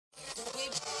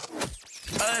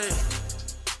Hey.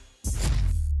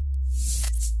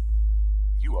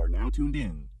 You are now tuned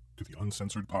in to the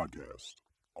Uncensored Podcast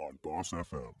on Boss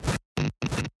FM.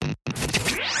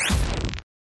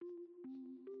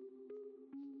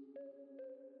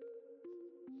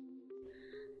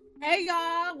 Hey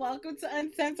y'all, welcome to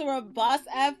Uncensored with Boss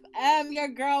FM. Your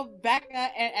girl Becca,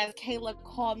 and as Kayla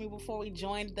called me before we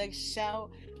joined the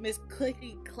show, Miss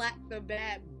Cookie Clap the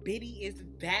Bad Biddy is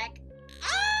back.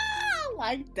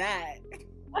 Like that.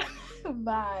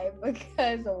 Bye,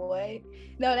 because what?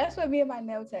 No, that's what me and my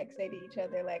nail tech say to each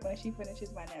other. Like when she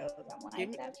finishes my nails, I'm like, Give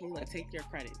me, Kayla, take your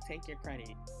credit. Take your credit.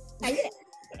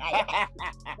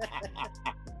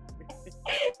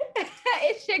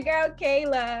 It's your girl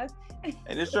Kayla.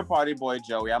 And it's your party boy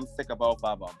Joey. I'm sick of both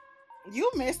of them.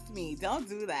 You missed me. Don't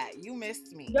do that. You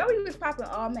missed me. Joey was popping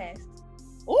all mess.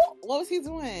 Oh, what was he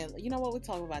doing? You know what? We'll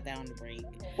talk about that on the break.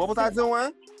 What was I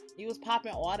doing? You was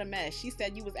popping all the mess. She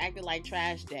said you was acting like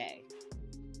Trash Day.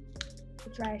 The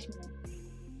trash man.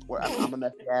 Well, I'm a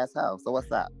messy ass house. So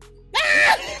what's up?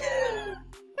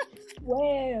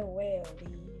 Well.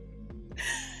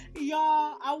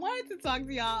 Y'all, I wanted to talk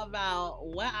to y'all about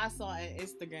what I saw on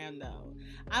Instagram though.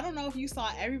 I don't know if you saw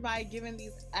everybody giving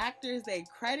these actors their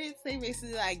credits. They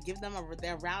basically like give them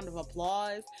their round of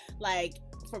applause, like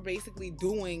for basically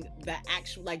doing the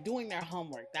actual, like doing their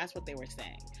homework. That's what they were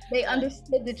saying. They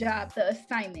understood the job, the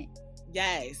assignment.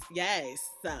 Yes.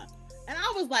 And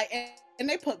I was like, and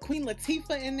they put Queen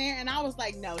Latifah in there, and I was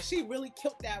like, no, she really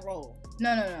killed that role.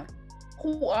 No.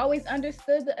 Who always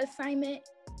understood the assignment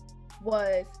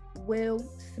was Will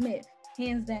Smith,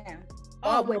 hands down.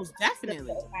 Oh, most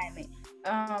definitely.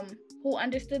 Who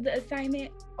understood the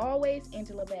assignment? Always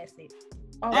Angela Bassett.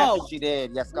 Yes, she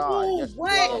did. Yes, God. Ooh, yes,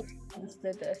 what?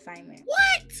 Understood the assignment.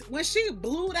 What? When she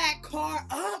blew that car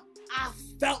up, I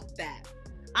felt that.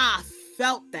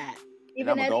 And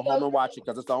I'm gonna go home and watch it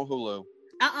because it's on Hulu.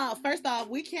 First off,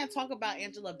 we can't talk about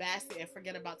Angela Bassett and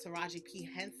forget about Taraji P.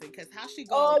 Henson because how she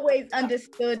goes. Always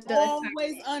understood the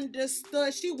Always assignment.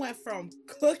 understood. She went from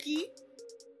Cookie.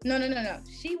 No.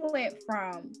 She went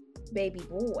from Baby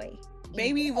Boy.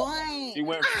 Baby Boy. She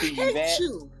went I from hate that.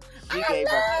 you. She I gave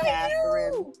us love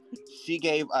Catherine. you. She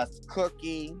gave us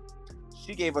Cookie.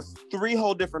 She gave us 3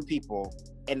 whole different people.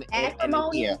 And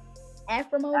Acrimony. yeah.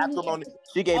 Acrimony.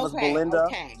 She gave us Belinda.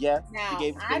 Okay. Yes. Now, she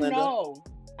gave us Belinda.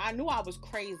 I knew I was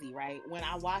crazy, right? When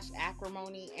I watched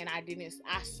Acrimony and I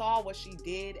saw what she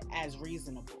did as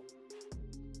reasonable.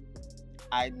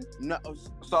 I know.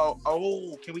 So,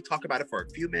 can we talk about it for a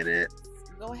few minutes?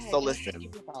 Go ahead. So listen,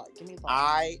 Give me a thought.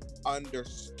 I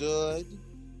understood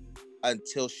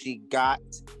until she got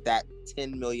that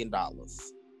 $10 million.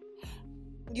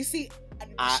 You see,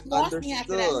 I she lost me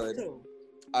after that understood too.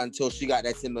 until she got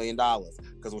that $10 million.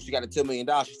 Because when she got the $10 million,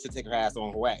 she should take her ass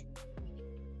on her way.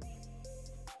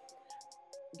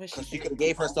 Because she could have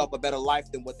gave herself a better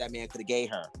life than what that man could have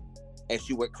gave her. And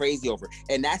she went crazy over it.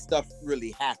 And that stuff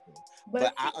really happened.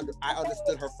 But I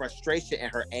understood her frustration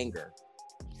and her anger.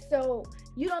 So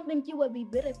you don't think you would be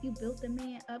bitter if you built the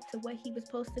man up to what he was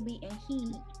supposed to be and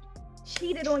he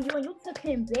cheated on you and you took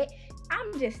him back?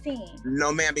 I'm just saying.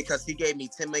 No, man, because he gave me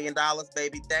 $10 million,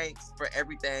 baby. Thanks for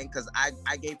everything. Because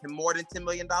I gave him more than $10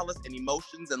 million in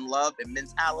emotions and love and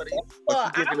mentality.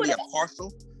 But you giving me a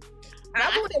partial? I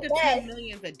think the $10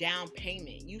 million is a down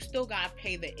payment. You still got to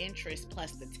pay the interest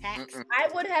plus the tax. I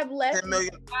would have left $10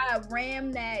 million. I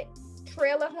ram that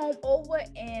trailer home over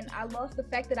and I lost the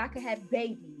fact that I could have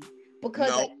babies because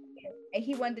of him, and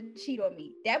he wanted to cheat on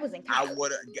me. That was in college.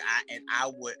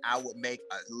 I would make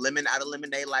a lemon out of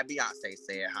lemonade like Beyonce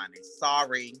said, honey.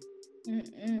 Sorry.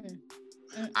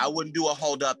 I wouldn't do a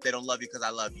hold up. They don't love you because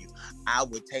I love you. I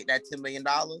would take that $10 million.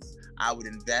 I would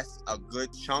invest a good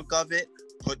chunk of it,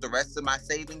 put the rest of my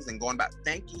savings and going back.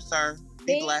 Thank you, sir.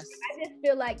 Be blessed. I just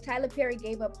feel like Tyler Perry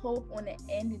gave up hope on the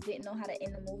end and didn't know how to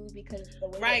end the movie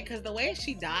because the way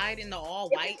she died in the all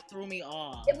white threw me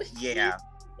off. It was cheesy.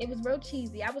 It was real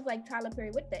cheesy. I was like, Tyler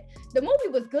Perry, what that? The movie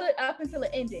was good up until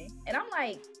the ending, and I'm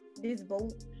like, this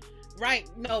boat. Right.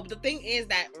 No, the thing is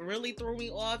that really threw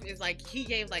me off is like he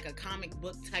gave like a comic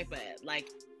book type of like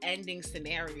ending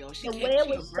scenario. She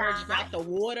emerged out the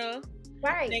water.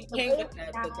 Right. They came with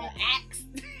the axe.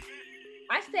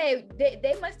 I said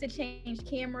they must have changed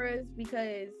cameras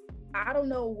because I don't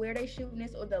know where they're shooting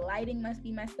this or the lighting must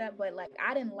be messed up, but like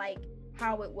I didn't like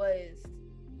how it was,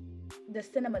 the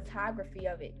cinematography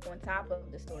of it on top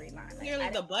of the storyline. Clearly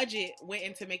the budget went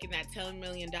into making that $10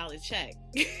 million check.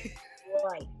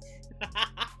 Right.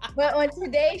 But on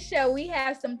today's show, we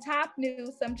have some top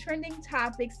news, some trending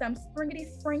topics, some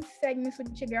spring segments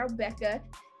with your girl Becca,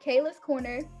 Kayla's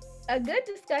Corner, a good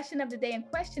discussion of the day and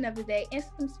question of the day, and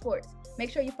some sports. Make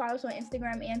sure you follow us on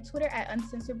Instagram and Twitter at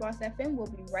UncensoredBossFM. We'll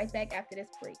be right back after this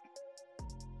break.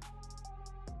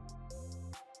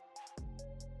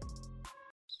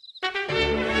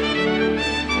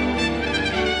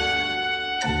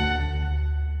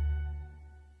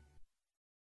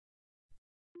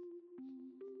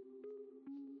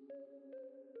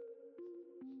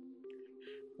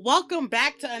 Welcome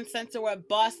back to Uncensored with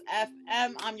Boss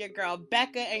FM. I'm your girl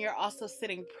Becca, and you're also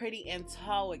sitting pretty and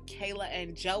tall with Kayla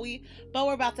and Joey. But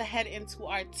we're about to head into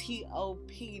our TOP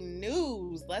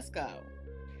news. Let's go.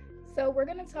 So we're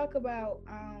gonna talk about,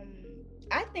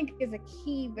 I think is a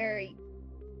key, very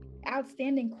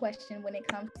outstanding question when it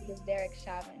comes to this Derek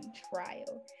Chauvin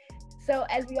trial. So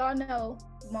as we all know,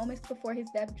 moments before his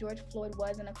death, George Floyd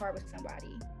was in a car with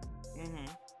somebody. Mm-hmm.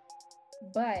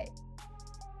 But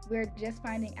we're just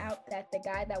finding out that the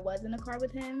guy that was in the car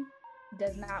with him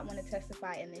does not want to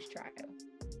testify in this trial.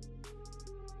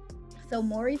 So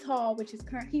Maurice Hall,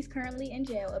 he's currently in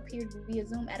jail, appeared via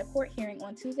Zoom at a court hearing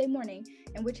on Tuesday morning,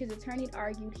 in which his attorney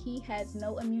argued he has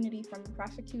no immunity from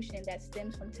prosecution that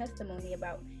stems from testimony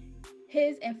about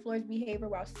his and Floyd's behavior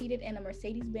while seated in a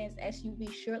Mercedes-Benz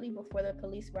SUV shortly before the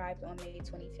police arrived on May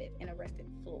 25th and arrested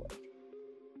Floyd.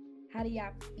 How do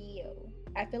y'all feel?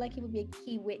 I feel like he would be a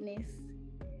key witness.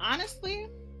 Honestly,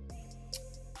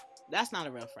 that's not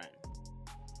a real friend.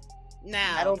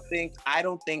 Now, I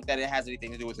don't think that it has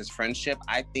anything to do with his friendship.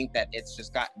 I think that it's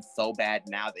just gotten so bad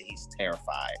now that he's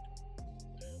terrified.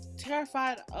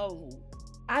 Terrified of?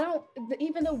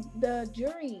 Even the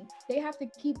jury, they have to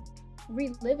keep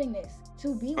reliving this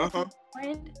to be with his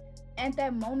friend at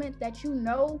that moment that you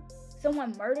know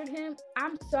someone murdered him.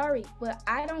 I'm sorry, but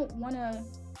I don't want to,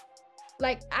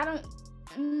 I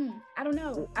don't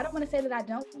know. I don't want to say that I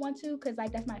don't want to, because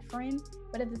that's my friend,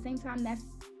 but at the same time, that's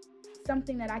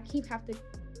something that I have to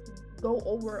go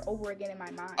over and over again in my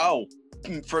mind. Oh,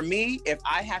 for me, if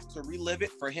I have to relive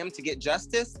it for him to get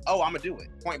justice, I'm gonna do it.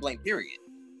 Point blank, period.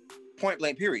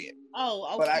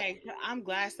 Oh, okay. I'm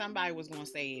glad somebody was gonna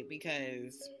say it,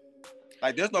 because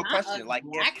there's no question.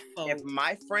 If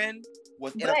my friend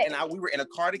was we were in a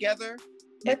car together,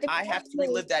 if I have to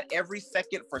relive that every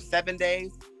second for 7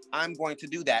 days, I'm going to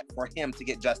do that for him to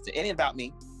get justice. It ain't about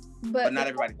me, but not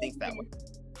everybody thinks that way.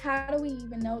 How do we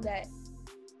even know that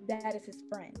is his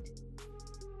friend?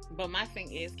 But my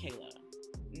thing is, Kayla,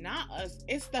 not us.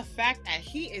 It's the fact that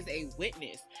he is a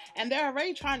witness, and they're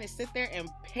already trying to sit there and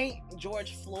paint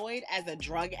George Floyd as a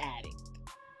drug addict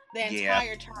the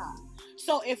entire time.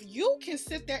 So if you can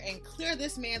sit there and clear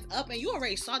this man's up, and you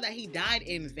already saw that he died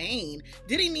in vain,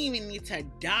 didn't even need to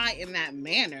die in that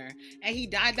manner, and he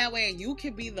died that way, and you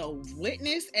could be the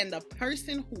witness and the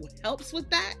person who helps with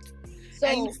that. So,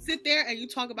 and you sit there and you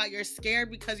talk about you're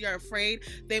scared because you're afraid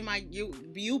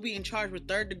you being charged with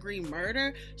 3rd-degree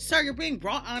murder. Sir, you're being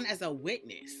brought on as a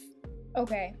witness.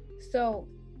 Okay, so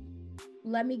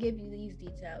let me give you these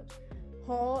details.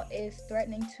 Hall is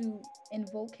threatening to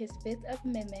invoke his 5th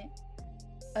Amendment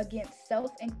against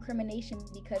self-incrimination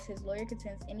because his lawyer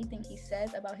contends anything he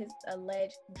says about his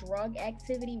alleged drug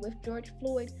activity with George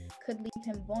Floyd could leave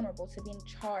him vulnerable to being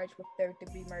charged with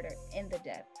 3rd-degree murder in the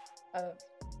death of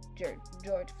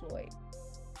George Floyd.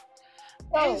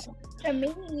 So to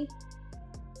me,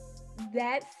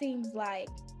 that seems like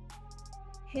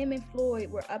him and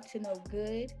Floyd were up to no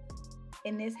good,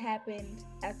 and this happened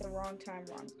at the wrong time,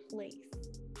 wrong place.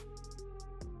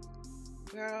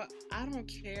 Girl, I don't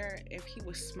care if he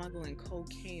was smuggling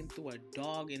cocaine through a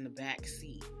dog in the back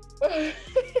seat.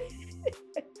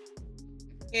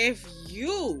 If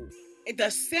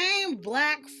the same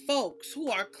black folks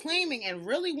who are claiming and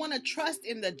really want to trust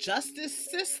in the justice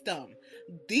system,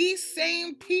 these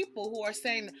same people who are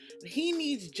saying he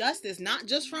needs justice, not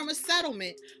just from a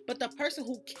settlement, but the person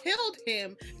who killed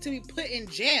him to be put in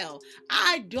jail.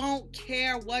 I don't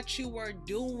care what you were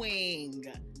doing.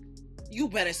 You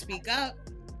better speak up.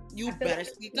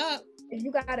 Speak up. If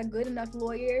you got a good enough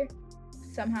lawyer,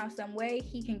 somehow, some way,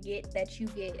 he can get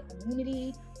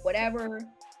immunity, whatever.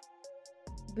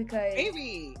 Because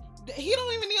maybe he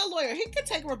don't even need a lawyer. He could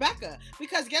take Rebecca,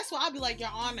 because guess what? I'll be like, Your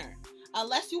Honor,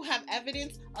 unless you have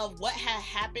evidence of what had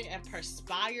happened and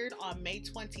perspired on May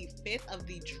 25th of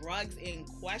the drugs in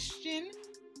question,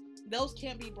 those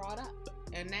can't be brought up.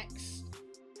 And next,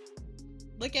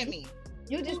 look at me.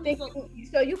 You just think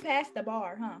so? You passed the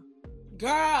bar, huh?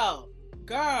 Girl,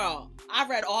 I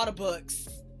read all the books.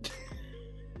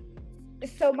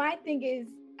 So my thing is,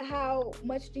 how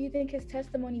much do you think his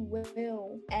testimony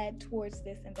will add towards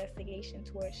this investigation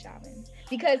towards Chauvin?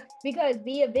 Because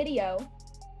via video,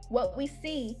 what we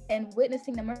see and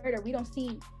witnessing the murder, we don't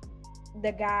see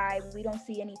the guy. We don't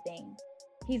see anything.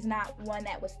 He's not one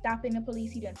that was stopping the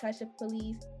police. He didn't touch the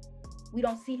police. We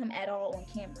don't see him at all on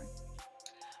camera.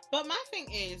 But my thing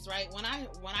is, right, when I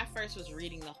first was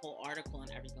reading the whole article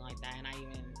and everything like that, and I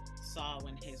even saw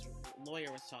when his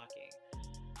lawyer was talking,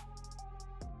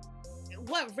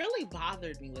 what really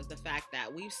bothered me was the fact that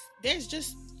there's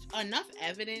just enough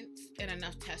evidence and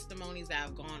enough testimonies that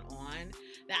have gone on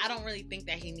that I don't really think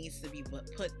that he needs to be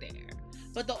put there.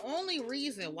 But the only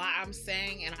reason why I'm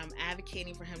saying and I'm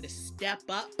advocating for him to step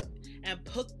up and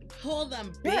pull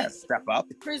them big... Yeah, step up.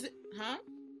 Huh?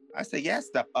 I said, yeah,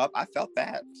 step up. I felt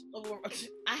that.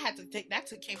 I had to take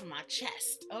that. Came from my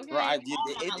chest. Okay. Right.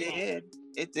 It did.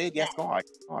 It did. Yes, go on.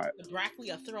 The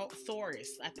Brachiosaurus.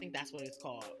 I think that's what it's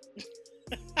called.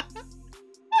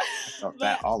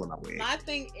 That all in my way. My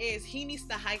thing is, he needs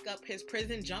to hike up his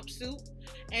prison jumpsuit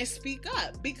and speak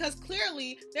up, because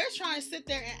clearly they're trying to sit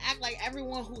there and act like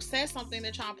everyone who says something,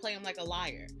 they're trying to play him like a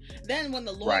liar. Then when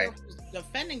the lawyer who's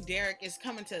defending Derek is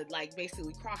coming to like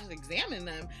basically cross-examine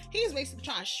them, he's basically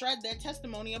trying to shred their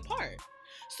testimony apart.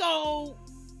 So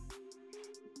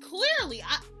clearly,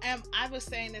 I was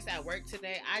saying this at work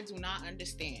today, I do not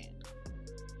understand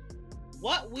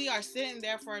what we are sitting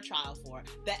there for a trial for.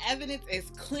 The evidence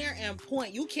is clear and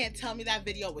point. You can't tell me that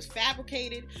video was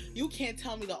fabricated. You can't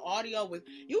tell me the audio was...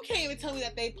 You can't even tell me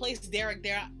that they placed Derek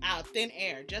there out of thin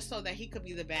air just so that he could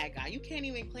be the bad guy. You can't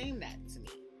even claim that to me.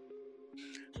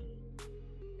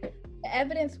 The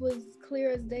evidence was clear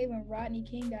as day when Rodney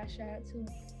King got shot too.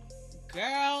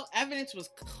 Girl, evidence was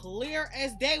clear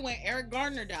as day when Eric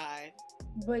Gardner died.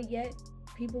 But yet,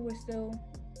 people were still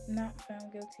not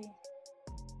found guilty.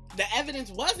 The evidence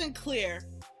wasn't clear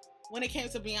when it came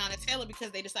to Breonna Taylor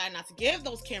because they decided not to give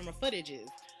those camera footages.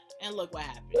 And look what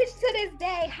happened. Which to this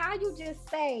day, how you just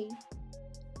say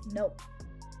no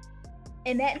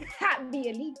and that not be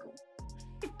illegal?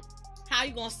 How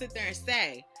you gonna sit there and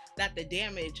say that the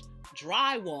damaged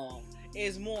drywall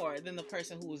is more than the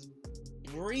person who was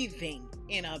breathing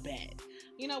in a bed?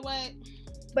 You know what?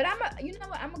 But I'm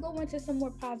gonna go into some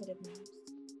more positive news.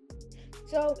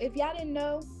 So if y'all didn't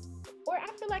know, or I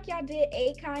feel like y'all did,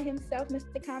 Akon himself,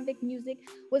 Mr. Convict Music,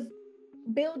 was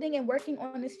building and working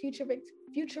on this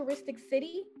futuristic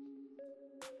city.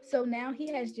 So now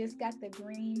he has just got the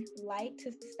green light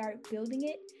to start building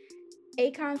it.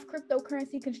 Akon's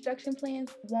cryptocurrency construction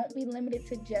plans won't be limited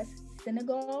to just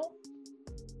Senegal.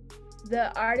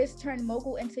 The artist turned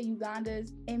mogul into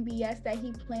Uganda's MBS that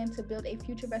he planned to build a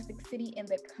futuristic city in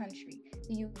the country.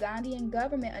 The Ugandan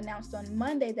government announced on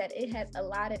Monday that it has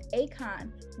allotted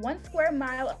Akon 1 square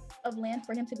mile of land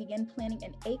for him to begin planning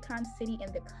an Akon city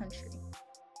in the country.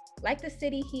 Like the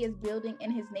city he is building in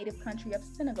his native country of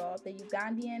Senegal, the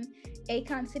Ugandan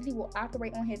Akon city will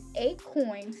operate on his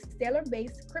Akoin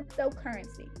Stellar-based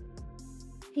cryptocurrency.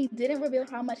 He didn't reveal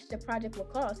how much the project will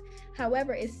cost.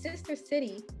 However, its sister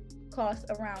city costs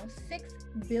around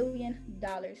 $6 billion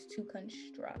to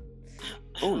construct.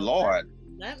 Oh, Lord.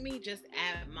 Let me just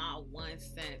add my 1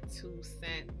 cent, 2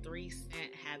 cent, 3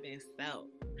 cent having self.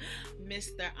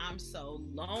 Mr. I'm so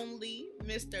lonely.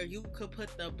 Mr. You could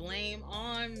put the blame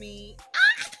on me.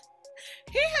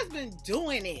 He has been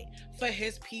doing it for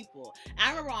his people. I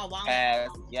remember on Wild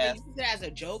yes. They used it as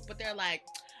a joke, but they're like,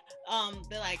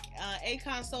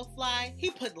 Akon so fly. He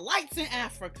put lights in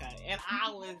Africa, and I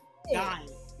was dying.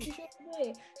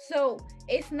 So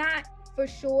it's not for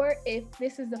sure if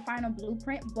this is the final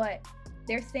blueprint, but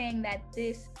they're saying that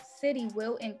this city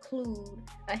will include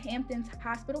a Hamptons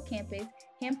hospital campus,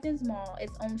 Hamptons Mall,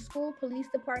 its own school, police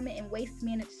department, and waste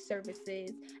management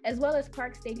services, as well as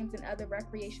park, stadiums, and other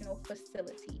recreational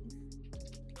facilities.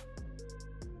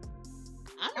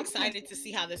 I'm excited to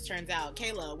see how this turns out.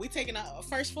 Kayla, we taking a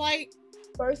first flight?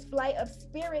 First flight of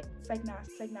Spirit. It's like, nah.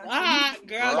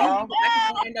 Girl,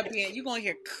 you're going to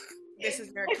hear, this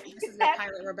is your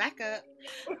pilot, Rebecca.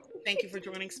 Thank you for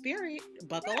joining Spirit.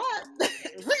 Buckle up.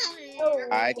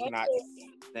 I cannot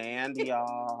stand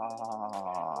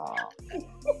y'all.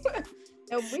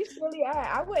 No, we really are.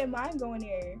 I wouldn't mind going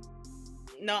there.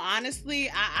 No, honestly,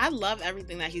 I love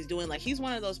everything that he's doing. Like, he's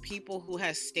one of those people who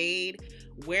has stayed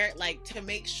where, like, to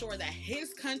make sure that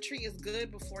his country is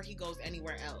good before he goes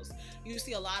anywhere else. You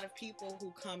see a lot of people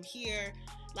who come here,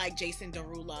 like Jason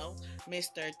Derulo,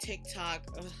 Mr. TikTok.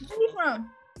 Where he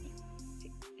from?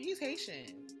 He's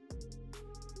Haitian.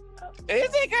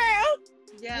 Is he, girl?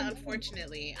 Yeah,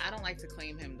 unfortunately. I don't like to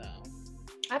claim him, though.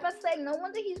 I was about to say, no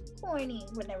wonder he's corny,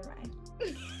 but never mind.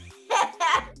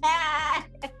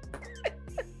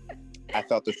 I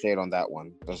felt the shade on that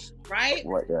one. Just right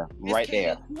there. Right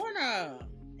there. Corner.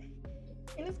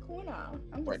 In his corner.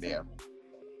 I'm right there.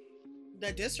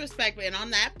 the disrespect. And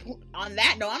on that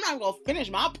note, I'm not gonna finish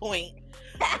my point.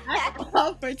 That's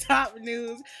all for top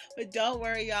news. But don't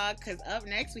worry, y'all, because up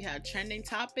next we have trending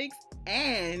topics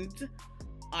and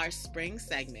our spring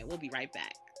segment. We'll be right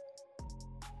back.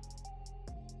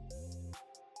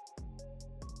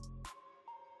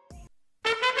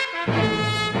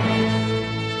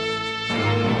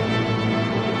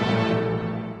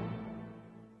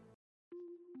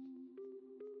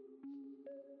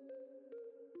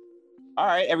 All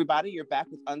right, everybody, you're back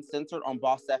with Uncensored on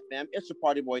Boss FM. It's your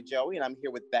party boy, Joey, and I'm here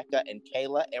with Becca and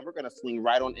Kayla, and we're going to swing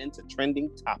right on into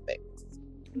trending topics.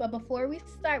 But before we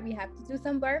start, we have to do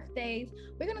some birthdays.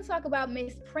 We're going to talk about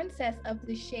Miss Princess of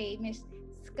the Shade, Miss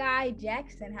Sky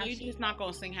Jackson. You're just not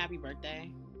going to sing happy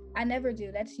birthday? I never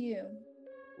do. That's you.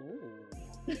 Ooh.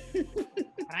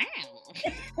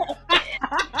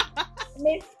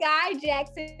 Miss Sky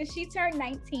Jackson, she turned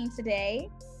 19 today.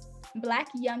 Black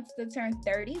Youngster turned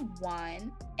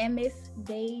 31, and Miss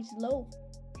Beige Loaf.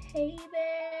 Hey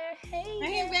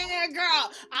there, girl.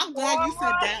 I'm glad you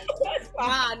said that.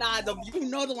 You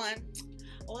know the one.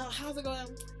 Well, how's it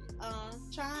going?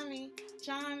 Try me.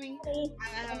 I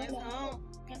have his own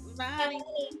body,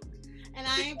 and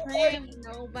I ain't praying with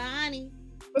nobody.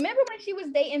 Remember when she was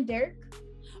dating Dirk?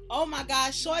 Oh my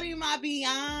gosh, shorty, my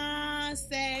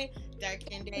Beyonce, Dirk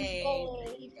and Dave.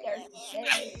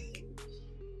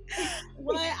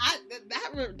 Well,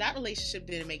 that relationship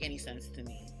didn't make any sense to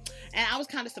me, and I was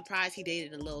kind of surprised he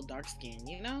dated a little dark skin.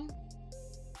 You know?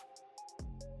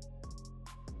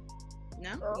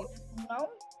 No.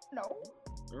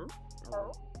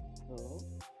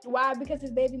 Why? Because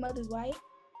his baby mother's white?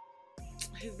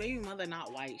 His baby mother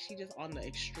not white. She just on the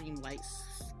extreme light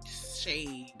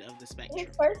shade of the spectrum.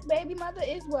 His first baby mother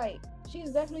is white.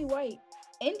 She's definitely white.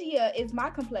 India is my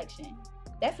complexion.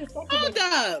 That's his second. Hold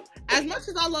up. As much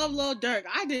as I love Lil Durk,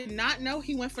 I did not know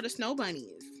he went for the Snow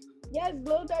Bunnies. Yes,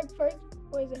 Lil Durk first.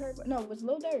 Or is it her? No, it was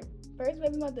Lil Durk. First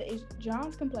baby mother is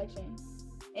John's complexion.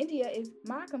 India is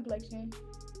my complexion.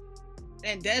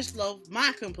 And Deshlo,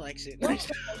 my complexion.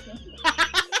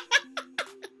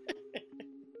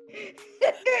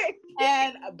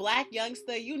 And Black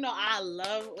Youngster, you know I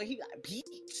love when he got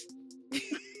beats.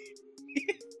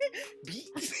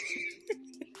 Beats.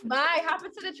 Bye. Hop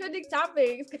into the trending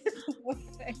topics.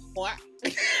 What?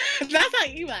 That's how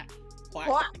you like. What?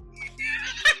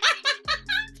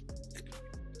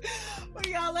 Well,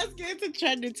 y'all, let's get into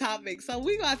trending topics. So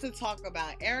we got to talk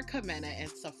about Erica Mena and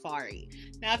Safaree.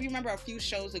 Now, if you remember a few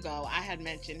shows ago, I had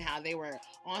mentioned how they were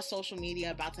on social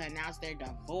media about to announce their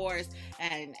divorce,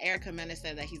 and Erica Mena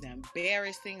said that he's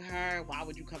embarrassing her. Why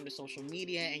would you come to social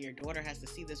media and your daughter has to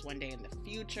see this one day in the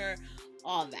future?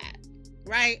 All that,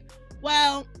 right?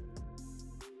 Well,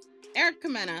 Erica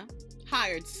Mena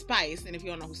hired Spice, and if you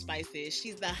don't know who Spice is,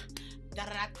 she's the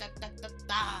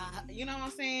you know what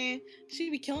I'm saying? She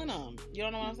be killing them. You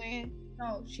don't know what I'm saying?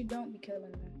 No, she don't be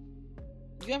killing them.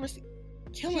 You ever see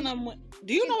killing them?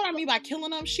 Do you know what I mean by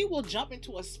killing them? She will jump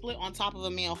into a split on top of a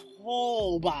man's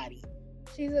whole body.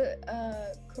 She's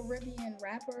a Caribbean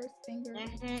rapper, singer.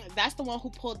 Mm-hmm. That's the one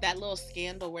who pulled that little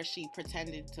scandal where she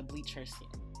pretended to bleach her skin.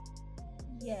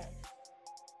 Yes.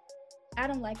 I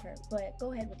don't like her, but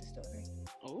go ahead with the story.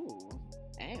 Oh,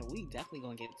 and we definitely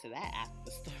gonna get to that after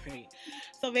the story.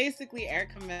 So basically,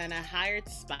 Erica Mena hired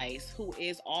Spice, who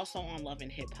is also on Love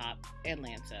and Hip Hop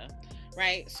Atlanta,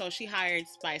 right? So she hired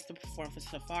Spice to perform for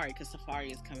Safaree because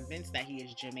Safaree is convinced that he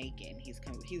is Jamaican.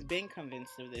 He's been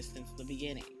convinced of this since the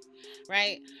beginning,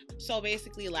 right? So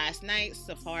basically, last night,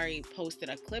 Safaree posted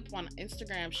a clip on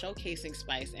Instagram showcasing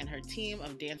Spice and her team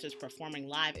of dancers performing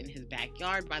live in his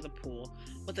backyard by the pool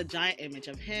with a giant image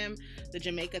of him. The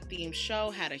Jamaica-themed show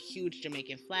had a huge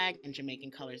Jamaican flag and Jamaican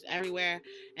colors everywhere.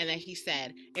 And then he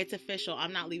said, "It's official.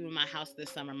 I'm not leaving my house this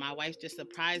summer. My wife just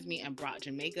surprised me and brought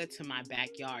Jamaica to my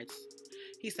backyard."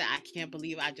 He said, "I can't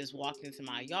believe I just walked into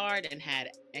my yard," and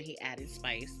he added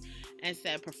Spice and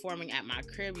said, "Performing at my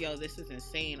crib, yo, this is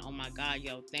insane. Oh my God,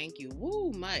 yo, thank you.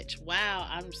 Woo, much. Wow,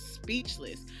 I'm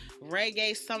speechless.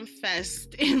 Reggae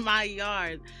Sumfest in my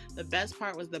yard. The best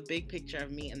part was the big picture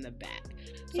of me in the back."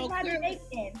 He's not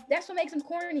Jamaican. That's what makes him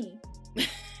corny.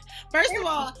 First of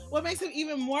all, what makes him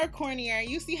even more cornier,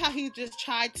 you see how he just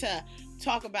tried to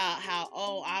talk about how,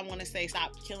 oh, I want to say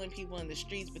stop killing people in the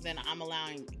streets, but then I'm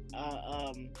allowing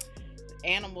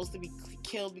animals to be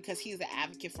killed because he's an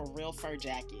advocate for real fur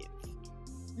jackets.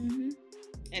 Mm-hmm.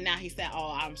 And now he said,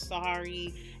 "Oh, I'm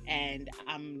sorry, and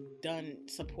I'm done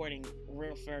supporting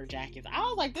real fur jackets." I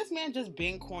was like, this man just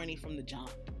been corny from the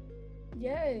jump.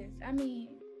 Yes, I mean,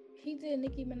 he did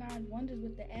Nicki Minaj wonders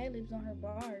with the ad-libs on her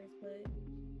bars, but...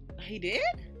 He did?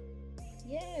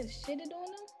 Yes, shitted on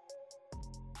him.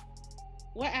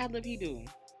 What ad-lib he do?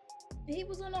 He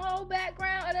was on the whole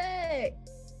background of that.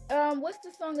 What's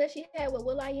the song that she had with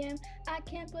will.i.am? I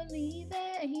can't believe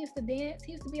that. And he used to dance.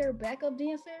 He used to be her backup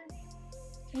dancer.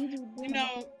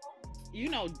 You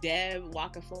know Deb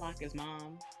Waka Flocka's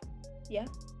mom? Yeah.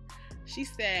 She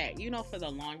said, for the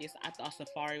longest, I thought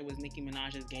Safari was Nicki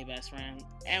Minaj's gay best friend.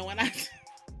 And when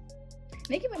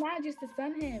Nicki Minaj used to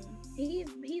son him. He's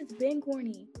been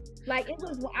corny. Like, it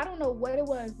was, I don't know what it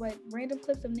was, but random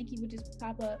clips of Nicki would just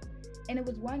pop up. And it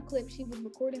was one clip, she was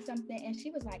recording something, and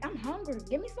she was like, I'm hungry.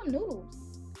 Give me some noodles.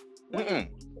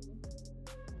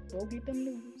 Go get them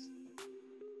noodles.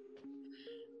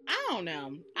 I don't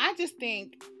know. I just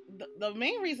think the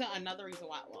main reason, another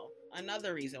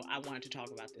reason I wanted to talk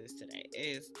about this today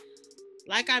is,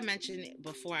 like I mentioned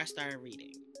before I started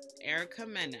reading, Erica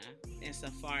Mena and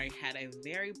Safari had a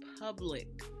very public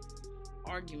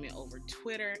argument over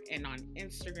Twitter and on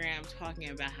Instagram, talking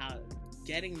about how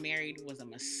getting married was a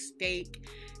mistake,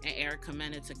 and Erica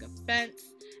Mena took offense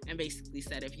and basically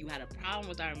said, if you had a problem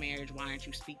with our marriage, why don't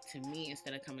you speak to me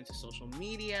instead of coming to social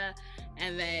media?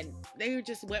 And then they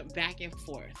just went back and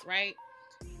forth, right?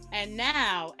 And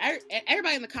now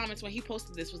everybody in the comments when he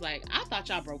posted this was like, I thought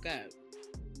y'all broke up.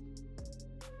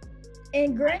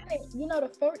 And granted,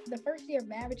 the first year of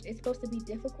marriage is supposed to be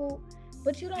difficult,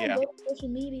 but you don't go to social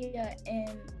media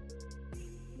and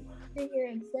sit here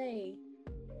and say,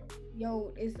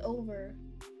 yo, it's over.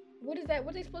 What is that?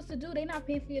 What are they supposed to do? They're not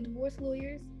paying for your divorce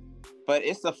lawyers. But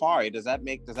it's Safari. Is that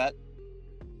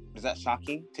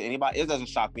shocking to anybody? It doesn't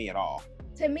shock me at all.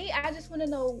 To me, I just want to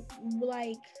know,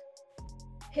 like,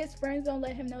 his friends don't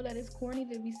let him know that it's corny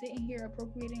to be sitting here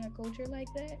appropriating a culture like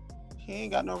that. He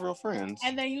ain't got no real friends.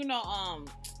 And then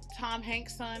Tom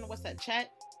Hanks' son, what's that,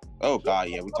 Chet? Oh God,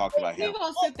 yeah, we talked about him. He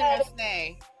gonna sit there and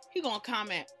say, he gonna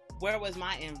comment, where was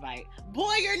my invite?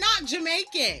 Boy, you're not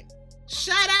Jamaican.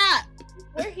 Shut up.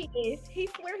 Where he is.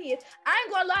 Where he is. I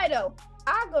ain't gonna lie though.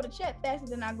 I go to Chet faster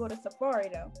than I go to Safari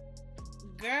though.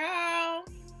 Girl,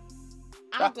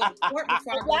 I'll go to court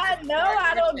before I know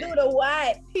I don't do the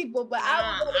white people, but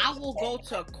I will go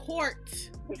to court,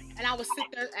 and I will sit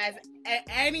there as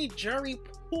any jury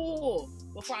pool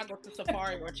before I go to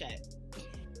Safari or Chet.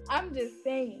 I'm just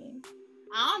saying.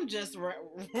 I'm just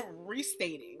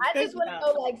restating. I just want to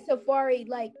know, like, Safari,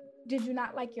 like, did you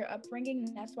not like your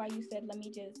upbringing? That's why you said, let me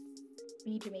just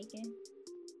be Jamaican.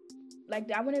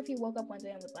 Like, I wonder if he woke up one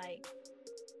day and was like,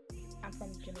 I'm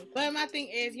from Jamaica. But my thing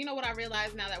is, what I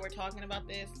realize now that we're talking about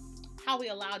this? How we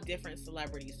allow different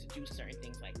celebrities to do certain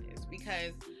things like this.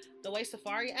 Because the way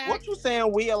Safari acts... What you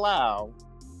saying we allow?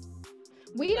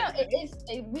 We don't...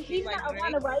 He's not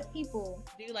around the right people.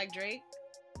 Do you like Drake?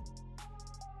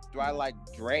 Do I like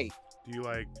Drake? Do you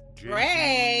like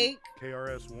Drake?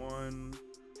 KRS-One?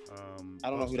 I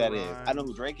don't know who that is. I know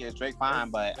who Drake is. Drake fine,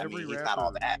 but he's not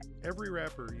all that. Every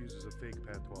rapper uses a fake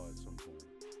patois at some point.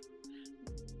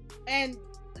 And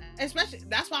especially,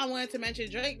 that's why I wanted to mention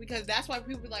Drake, because that's why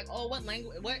people be like, oh, what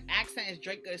accent is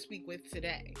Drake going to speak with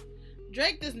today?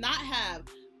 Drake does not have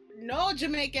no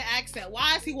Jamaican accent.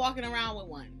 Why is he walking around with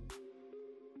one?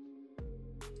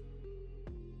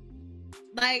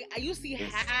 Like, you see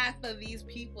half of these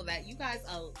people that you guys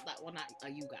are, well, not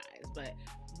you guys, but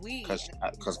we.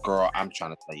 Because, girl, I'm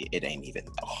trying to tell you, it ain't even.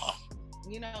 Oh.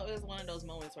 It was one of those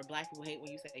moments where black people hate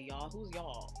when you say y'all. Who's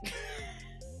y'all?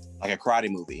 Like a karate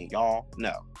movie. Y'all?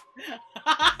 No.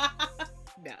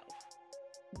 No.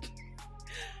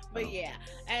 But yeah.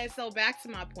 And so back to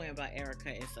my point about Erica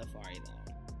and Safari,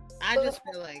 though. I just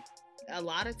feel like a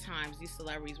lot of times these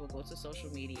celebrities will go to social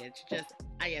media to just,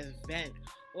 I guess, vent.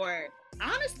 Or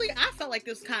honestly, I felt like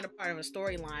this was kind of part of a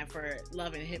storyline for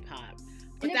Love and Hip Hop.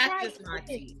 But that's just my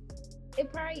tea.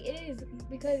 It probably is,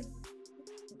 because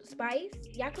Spice,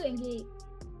 y'all couldn't get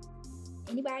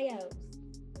anybody else.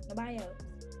 Nobody else.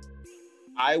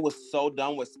 I was so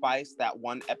done with Spice, that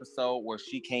one episode where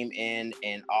she came in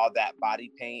and all that body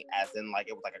paint, as in like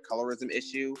it was like a colorism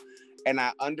issue. And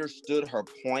I understood her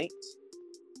point,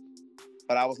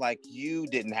 but I was like, you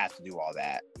didn't have to do all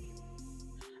that.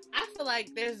 I feel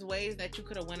like there's ways that you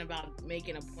could have went about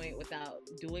making a point without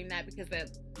doing that, because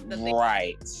the thing,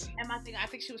 right. And my thing, I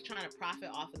think she was trying to profit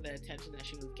off of the attention that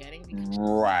she was getting, because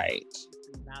right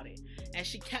about it, and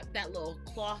she kept that little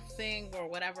cloth thing or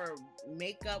whatever,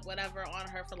 makeup, whatever, on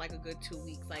her for like a good 2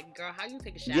 weeks. Like, girl, how you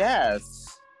take a shower?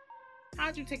 Yes.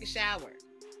 How'd you take a shower?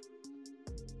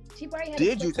 She probably had.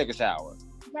 Did you take a shower?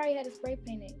 She probably had a spray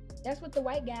painted. That's what the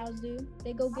white gals do.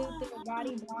 They go get their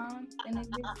body blonde and they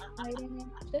just spray in it.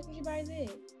 That's what she probably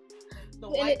did.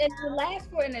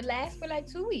 It lasts for like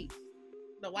 2 weeks.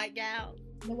 The white gals.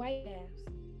 The white gals.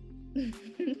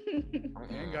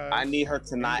 Guys, I need her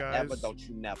to not ever, don't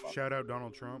you never. Shout out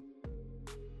Donald Trump.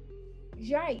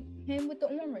 Right, him with the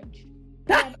orange.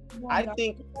 I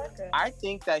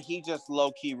think that he just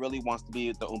low key really wants to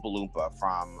be the Oompa Loompa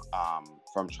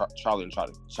from Charlie and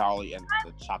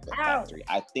the Chocolate Factory.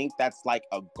 I think that's like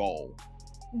a goal.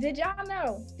 Did y'all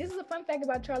know? This is a fun fact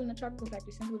about Charlie and the Chocolate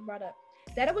Factory since it was brought up.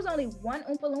 That it was only one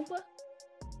Oompa Loompa.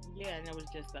 Yeah, and it was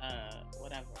just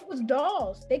whatever. It was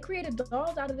dolls. They created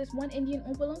dolls out of this one Indian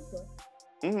Oompa Loompa.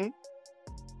 Mm-hmm.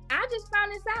 I just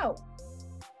found this out.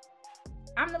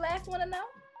 I'm the last one to know.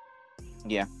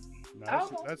 Yeah. No,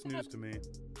 that's news to me.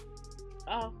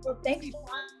 Oh, well, thanks.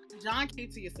 John K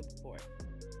to your support.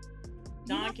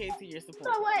 John K to your support.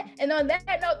 You know what? And on that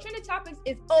note, Trending Topics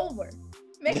is over.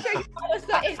 Make sure you follow us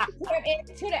on Instagram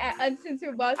and Twitter at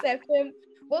Uncensored Boss FM.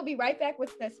 We'll be right back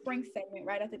with the spring segment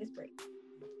right after this break.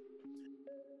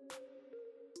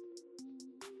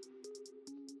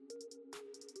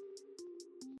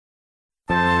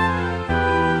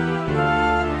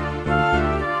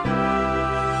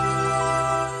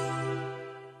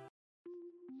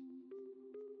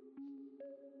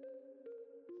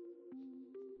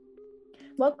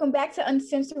 Welcome back to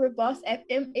Uncensored with Boss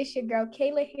FM. It's your girl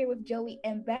Kayla here with Joey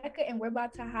and Becca, and we're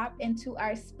about to hop into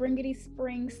our Springity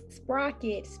Spring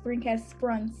Sprocket Spring Has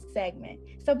Sprung segment.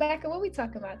 So Becca, what are we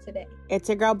talking about today? It's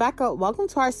your girl Becca. Welcome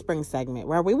to our spring segment,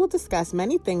 where we will discuss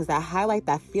many things that highlight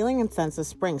that feeling and sense of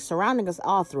spring surrounding us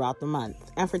all throughout the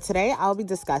month. And for today, I'll be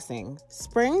discussing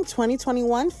Spring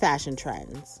 2021 fashion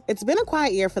trends. It's been a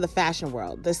quiet year for the fashion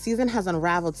world. This season has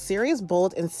unraveled serious,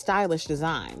 bold, and stylish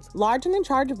designs. Large and in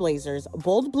charge blazers,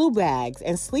 bold blue bags,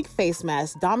 and sleek face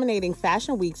masks dominating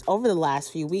fashion weeks over the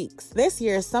last few weeks. This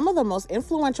year, some of the most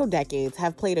influential decades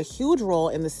have played a huge role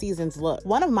in the season's look.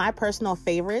 One of my personal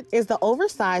favorites is the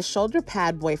oversized shoulder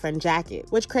pad boyfriend jacket,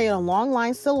 which create a long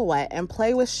line silhouette and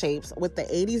play with shapes with the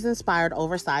 80s inspired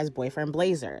oversized boyfriend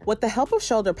blazer. With the help of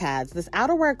shoulder pads, this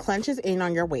outerwear clenches in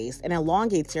on your waist and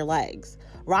elongates your legs.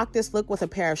 Rock this look with a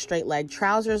pair of straight leg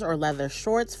trousers or leather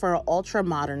shorts for an ultra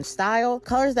modern style.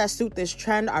 Colors that suit this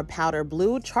trend are powder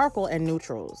blue, charcoal, and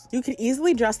neutrals. You can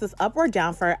easily dress this up or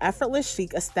down for an effortless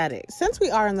chic aesthetic. Since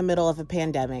we are in the middle of a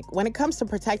pandemic, when it comes to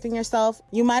protecting yourself,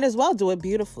 you might as well do it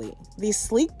beautifully. These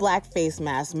sleek black face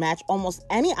masks match almost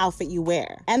any outfit you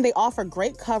wear, and they offer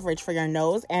great coverage for your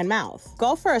nose and mouth.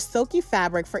 Go for a silky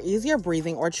fabric for easier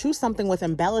breathing, or choose something with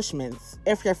embellishments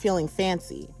if you're feeling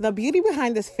fancy. The beauty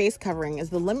behind this face covering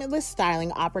is the limitless styling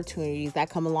opportunities that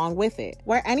come along with it.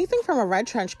 Wear anything from a red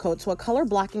trench coat to a color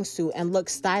blocking suit and look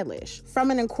stylish.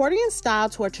 From an accordion style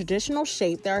to a traditional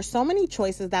shape, there are so many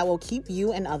choices that will keep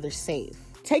you and others safe.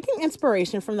 Taking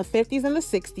inspiration from the 50s and the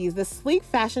 60s, this sleek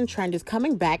fashion trend is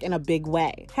coming back in a big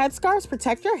way. Headscarves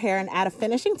protect your hair and add a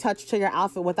finishing touch to your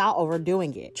outfit without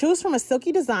overdoing it. Choose from a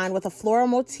silky design with a floral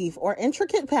motif or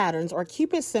intricate patterns, or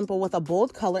keep it simple with a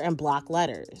bold color and block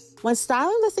letters. When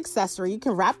styling this accessory, you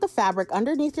can wrap the fabric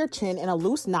underneath your chin in a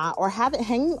loose knot or have it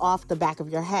hanging off the back of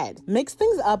your head. Mix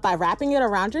things up by wrapping it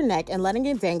around your neck and letting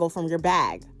it dangle from your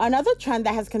bag. Another trend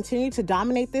that has continued to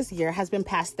dominate this year has been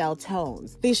pastel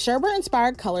tones. These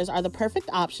sherbet-inspired colors are the perfect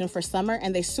option for summer,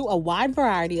 and they suit a wide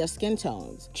variety of skin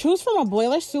tones. Choose from a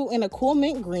boiler suit in a cool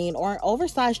mint green or an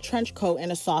oversized trench coat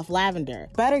in a soft lavender.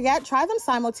 Better yet, try them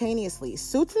simultaneously.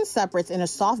 Suits and separates in a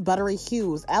soft buttery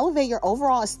hues elevate your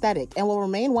overall aesthetic and will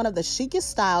remain one of the chicest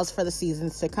styles for the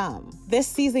seasons to come. This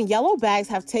season, yellow bags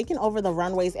have taken over the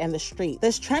runways and the street.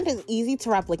 This trend is easy to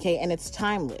replicate and it's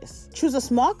timeless. Choose a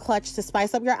small clutch to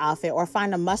spice up your outfit, or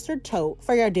find a mustard tote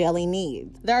for your daily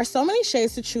needs. There are so many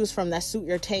shades to choose from that suit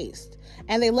your taste,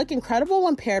 and they look incredible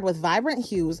when paired with vibrant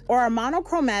hues or a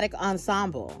monochromatic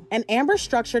ensemble. An amber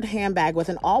structured handbag with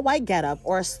an all-white getup,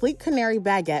 or a sleek canary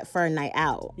baguette for a night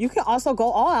out. You can also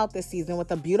go all out this season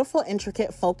with a beautiful,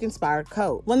 intricate, folk-inspired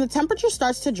coat. When the temperature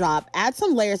starts to drop, add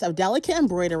some layers of delicate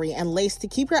embroidery and lace to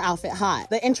keep your outfit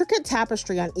hot. The intricate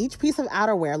tapestry on each piece of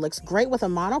outerwear looks great with a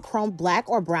monochrome black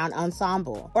or brown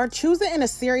ensemble. Or choose it in a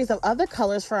series of other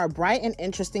colors for a bright and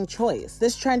interesting choice.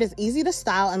 This trend is easy to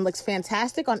style and looks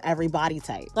fantastic on every body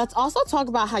type. Let's also talk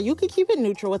about how you can keep it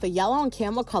neutral with a yellow and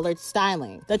camel colored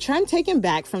styling. The trend taken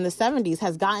back from the 70s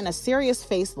has gotten a serious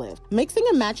facelift. Mixing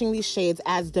and matching these shades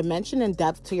adds dimension and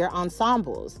depth to your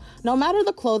ensembles, no matter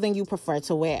the clothing you prefer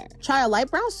to wear. Try a light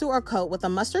brown suit or coat with a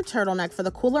mustard turtleneck for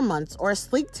the cooler months, or a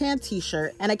sleek tan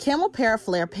t-shirt and a camel pair of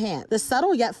flare pants. The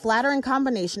subtle yet flattering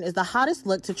combination is the hottest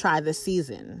look to try this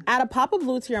season. Add a pop of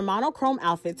blue to your monochrome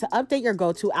outfit to update your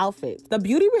go-to outfit. The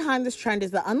beauty behind this trend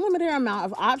is the unlimited amount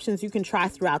of options you can can try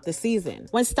throughout the season.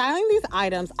 When styling these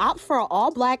items, opt for an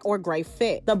all black or gray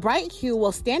fit. The bright hue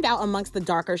will stand out amongst the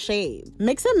darker shades.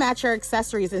 Mix and match your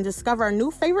accessories and discover a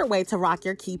new favorite way to rock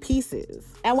your key pieces.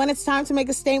 And when it's time to make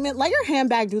a statement, let your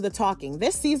handbag do the talking.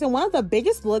 This season, one of the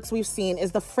biggest looks we've seen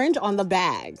is the fringe on the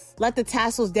bags. Let the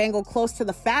tassels dangle close to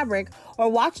the fabric or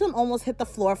watch them almost hit the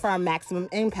floor for a maximum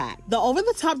impact. The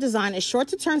over-the-top design is sure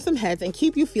to turn some heads and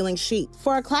keep you feeling chic.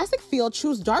 For a classic feel,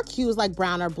 choose dark hues like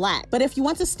brown or black. But if you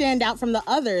want to stand out from the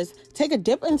others, take a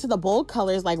dip into the bold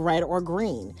colors like red or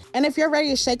green. And if you're ready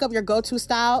to shake up your go-to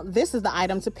style, this is the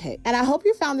item to pick. And I hope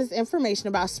you found this information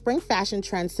about spring fashion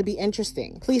trends to be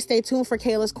interesting. Please stay tuned for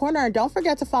Kayla's Corner, and don't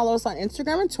forget to follow us on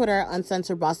Instagram and Twitter at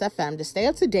Uncensored Boss FM to stay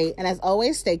up to date. And as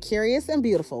always, stay curious and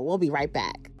beautiful. We'll be right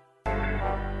back.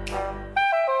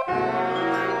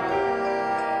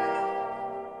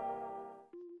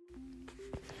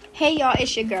 Hey y'all,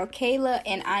 it's your girl Kayla,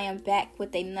 and I am back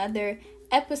with another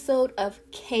episode of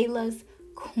Kayla's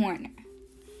Corner.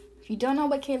 If you don't know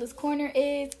what Kayla's Corner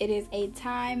is, it is a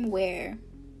time where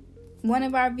one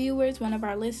of our viewers, one of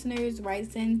our listeners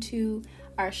writes into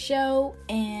our show,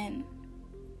 and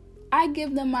I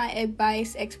give them my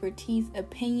advice, expertise,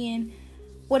 opinion,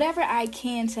 whatever I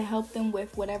can to help them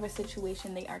with whatever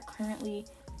situation they are currently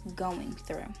going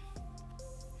through.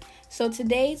 So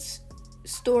today's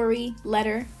story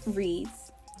letter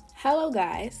reads, "Hello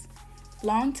guys,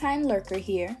 long-time lurker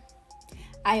here.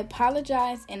 I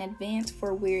apologize in advance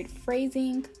for weird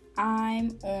phrasing.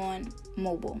 I'm on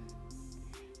mobile.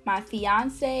 My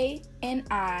fiance and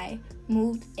I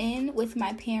moved in with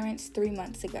my parents 3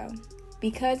 months ago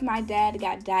because my dad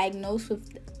got diagnosed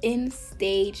with end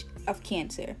stage of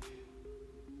cancer.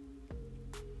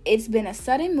 It's been a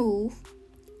sudden move.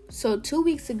 So 2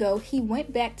 weeks ago, he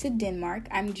went back to Denmark,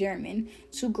 I'm German,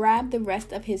 to grab the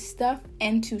rest of his stuff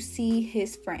and to see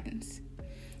his friends.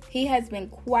 He has been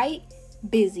quite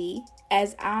busy,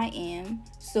 as I am,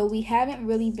 so we haven't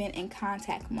really been in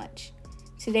contact much.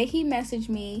 Today he messaged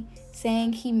me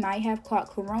saying he might have caught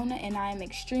corona, and I am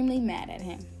extremely mad at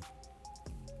him.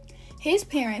 His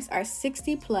parents are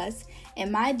 60 plus,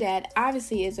 and my dad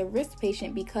obviously is a risk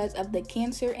patient because of the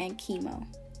cancer and chemo.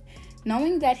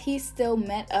 Knowing that he still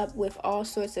met up with all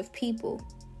sorts of people.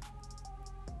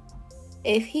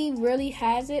 If he really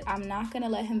has it, I'm not going to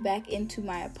let him back into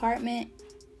my apartment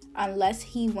unless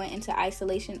he went into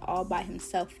isolation all by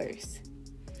himself first.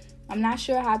 I'm not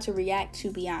sure how to react, to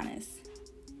be honest.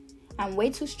 I'm way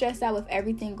too stressed out with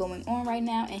everything going on right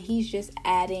now, and he's just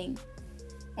adding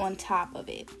on top of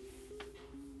it.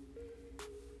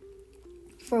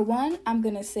 For one, I'm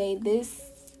going to say this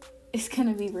is going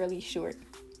to be really short.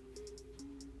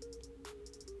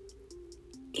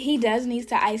 He does need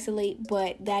to isolate,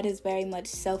 but that is very much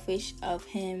selfish of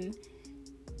him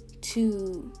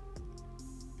to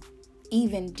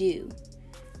even do.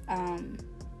 I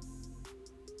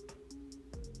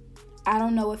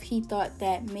don't know if he thought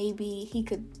that maybe he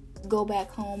could go back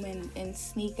home and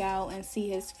sneak out and see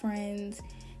his friends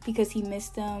because he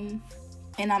missed them.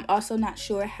 And I'm also not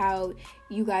sure how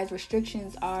you guys'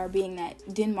 restrictions are, being that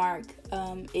Denmark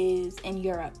is in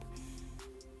Europe.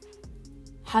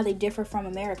 How they differ from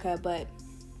America, but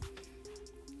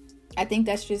I think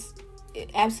that's just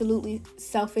absolutely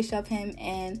selfish of him,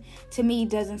 and to me it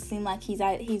doesn't seem like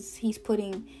he's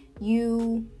putting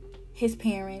you, his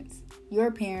parents,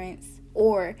 your parents,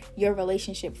 or your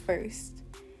relationship first.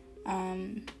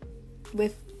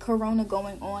 With corona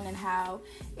going on and how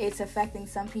it's affecting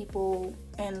some people,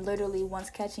 and literally once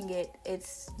catching it,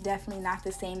 it's definitely not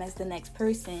the same as the next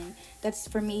person. That's,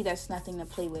 for me, that's nothing to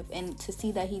play with. And to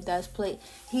see that he does play,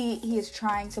 he is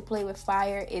trying to play with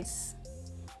fire.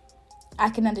 I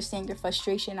can understand your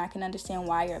frustration. I can understand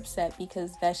why you're upset,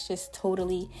 because that's just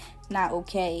totally not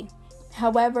okay.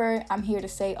 However, I'm here to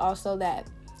say also that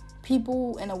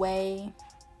people, in a way,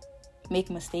 make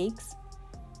mistakes.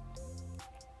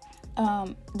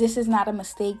 This is not a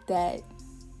mistake that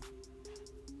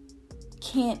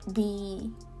can't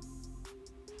be,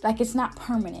 like, it's not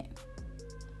permanent.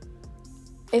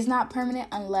 It's not permanent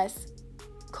unless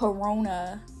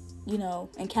corona,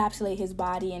 encapsulate his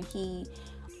body and he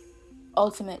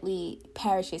ultimately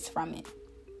perishes from it.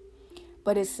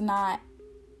 But it's not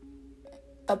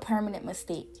a permanent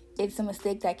mistake. It's a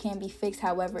mistake that can be fixed.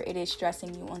 However, it is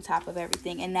stressing you on top of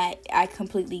everything, and that I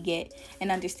completely get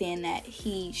and understand that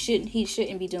he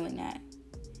shouldn't be doing that.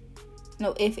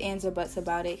 No ifs, ands, or buts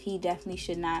about it. He definitely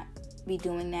should not be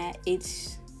doing that.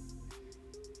 It's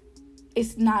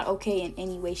not okay in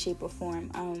any way, shape, or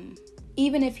form.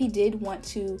 Even if he did want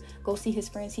to go see his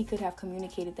friends, he could have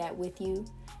communicated that with you,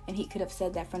 and he could have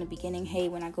said that from the beginning. Hey,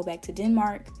 when I go back to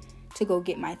Denmark to go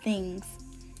get my things,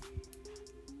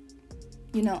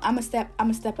 you know, I'm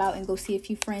gonna step out and go see a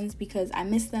few friends because I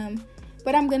miss them.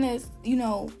 But I'm gonna, you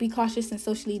know, be cautious and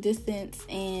socially distance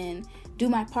and do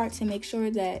my part to make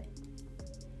sure that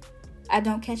I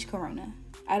don't catch corona.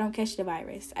 I don't catch the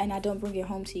virus and I don't bring it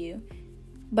home to you.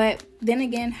 But then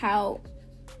again, I'm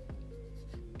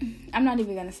not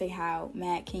even gonna say how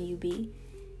mad can you be.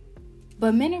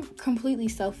 But men are completely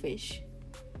selfish.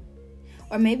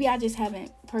 Or maybe I just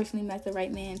haven't personally met the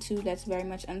right man too that's very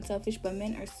much unselfish. But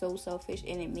men are so selfish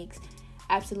and it makes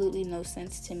absolutely no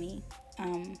sense to me.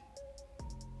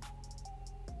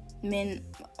 Men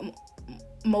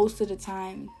most of the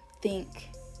time think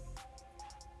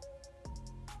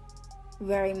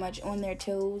very much on their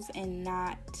toes and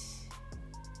not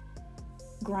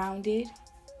grounded,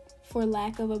 for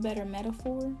lack of a better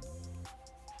metaphor,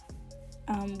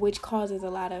 which causes a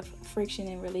lot of friction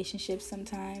in relationships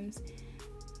sometimes.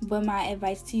 But my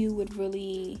advice to you would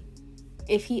really,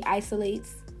 if he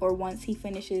isolates or once he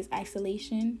finishes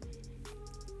isolation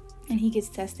and he gets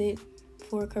tested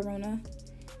for corona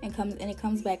and it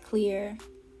comes back clear,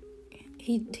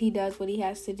 he does what he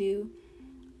has to do.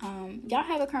 Y'all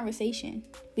have a conversation,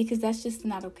 because that's just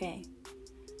not okay.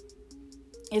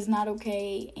 It's not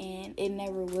okay, and it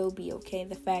never will be okay.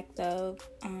 The fact of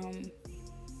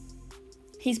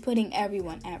he's putting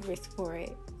everyone at risk for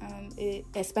it,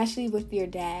 especially with your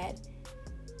dad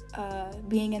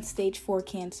being in stage 4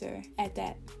 cancer, at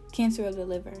that cancer of the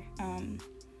liver, and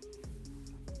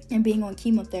being on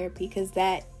chemotherapy, because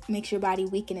that makes your body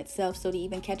weaken itself. So to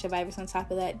even catch a virus on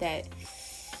top of that.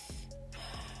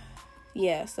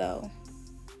 Yeah, so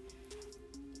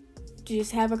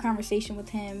just have a conversation with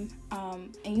him,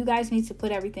 and you guys need to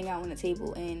put everything out on the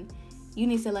table, and you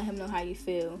need to let him know how you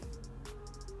feel.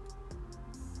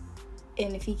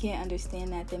 And if he can't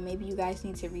understand that, then maybe you guys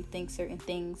need to rethink certain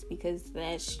things, because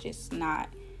that's just not,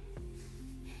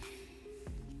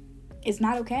 it's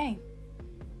not okay.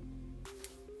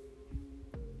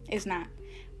 It's not.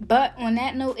 But on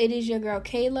that note, it is your girl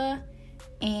Kayla,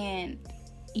 and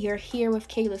you're here with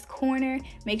Kayla's Corner.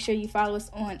 Make sure you follow us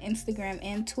on Instagram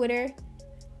and Twitter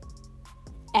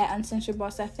at Uncensored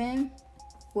Boss FM.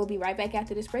 We'll be right back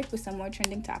after this break with some more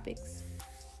trending topics.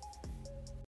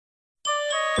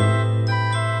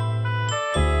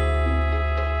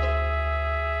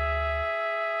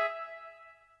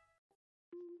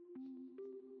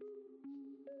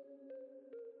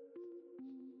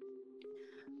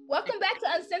 Welcome back to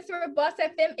Uncensored Boss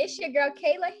FM. It's your girl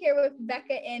Kayla here with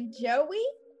Becca and Joey,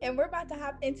 and we're about to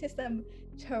hop into some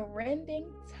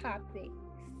trending topics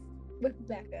with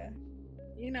Becca.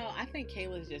 You know, I think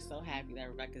Kayla's just so happy that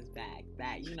Rebecca's back,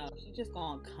 that, you know, she's just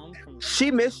gonna come from...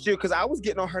 She missed you because I was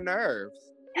getting on her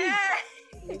nerves.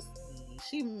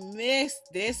 She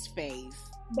missed this face.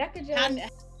 Becca just...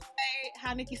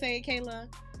 How Nikki say it, Kayla?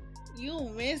 You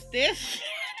missed this.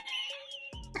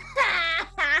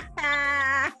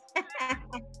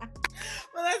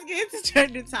 Well, let's get into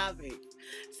trending topics.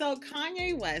 So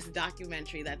Kanye West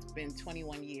documentary that's been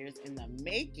 21 years in the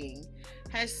making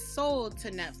has sold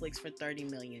to Netflix for $30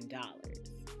 million.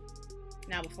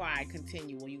 Now, before I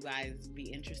continue, will you guys be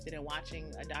interested in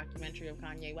watching a documentary of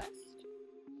Kanye West?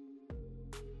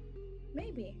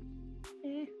 Maybe.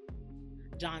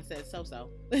 John says so.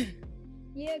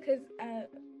 Yeah, because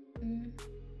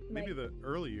maybe the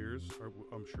early years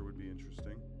I'm sure would be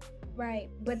interesting. Right,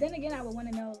 but then again, I would want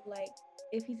to know, like,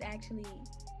 if he's actually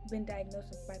been diagnosed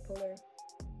with bipolar.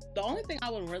 The only thing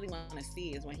I would really want to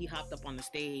see is when he hopped up on the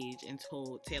stage and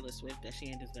told Taylor Swift that she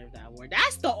didn't deserve that award.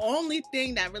 That's the only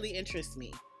thing that really interests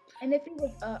me. And if he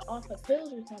was off of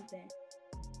pills or something.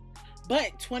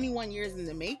 But 21 years in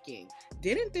the making.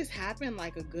 Didn't this happen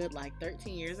like a good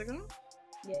 13 years ago?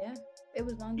 Yeah, it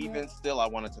was long ago. Even still, I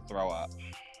wanted to throw up.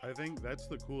 I think that's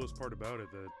the coolest part about it,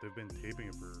 that they've been taping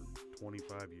it for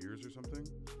 25 years or something.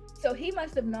 So he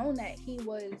must have known that he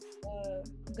was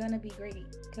gonna be great,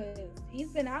 because he's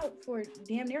been out for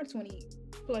damn near 20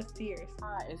 plus years.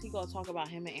 Is he gonna talk about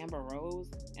him and Amber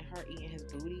Rose and her eating his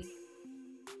booty?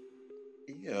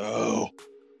 Ew.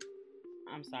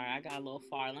 I'm sorry, I got a little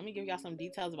far. Let me give y'all some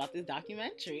details about this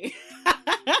documentary.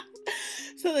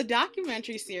 So the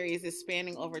documentary series is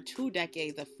spanning over 2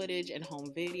 decades of footage and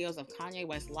home videos of Kanye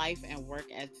West's life and work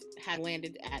had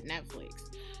landed at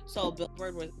Netflix. So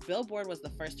Billboard was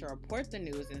the first to report the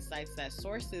news and cites that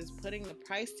sources putting the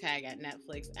price tag at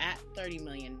Netflix at $30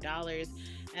 million.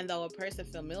 And though a person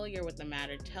familiar with the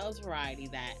matter tells Variety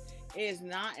that it is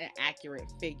not an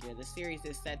accurate figure, the series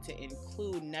is set to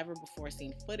include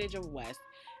never-before-seen footage of West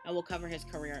and will cover his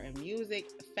career in music,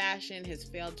 fashion, his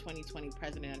failed 2020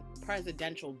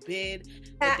 presidential bid,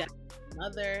 the death of his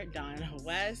mother, Donna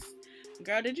West.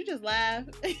 Girl, did you just laugh?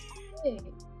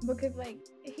 Because like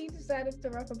he decided to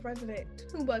run for president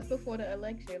 2 months before the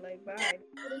election. Like, bye.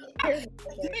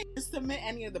 He didn't submit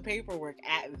any of the paperwork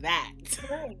at that.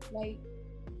 Right. Like,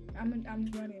 I'm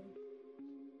running.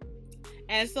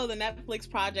 And so the Netflix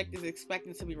project is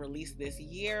expected to be released this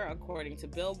year, according to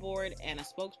Billboard, and a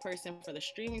spokesperson for the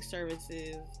streaming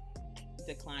services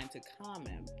declined to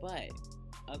comment. But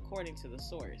according to the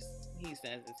source, he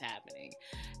says it's happening.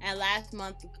 And last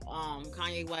month,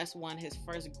 Kanye West won his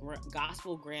first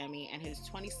gospel Grammy and his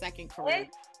 22nd career.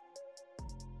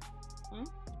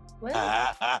 What?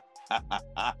 I'm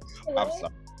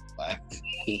sorry.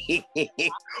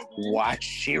 Why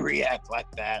she react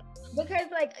like that? Because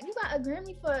like you got a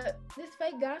Grammy for this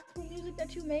fake gospel music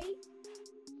that you made.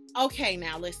 Okay,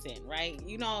 now listen, right?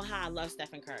 You know how I love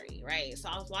Stephen Curry, right? So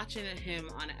I was watching him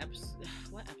on an episode.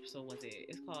 What episode was it?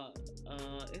 It's called.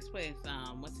 It's with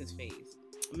what's his face?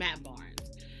 Matt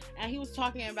Barnes, and he was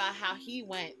talking about how he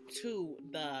went to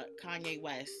the Kanye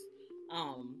West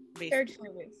church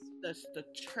service. The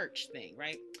church thing,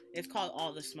 right? It's called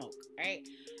All the Smoke, right?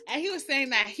 And he was saying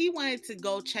that he wanted to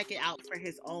go check it out for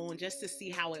his own, just to see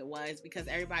how it was, because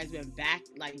everybody's been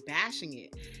bashing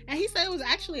it. And he said it was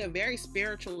actually a very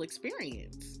spiritual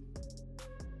experience.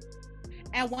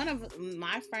 And one of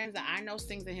my friends that I know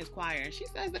sings in his choir, and she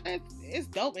says that it's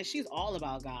dope, and she's all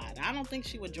about God. I don't think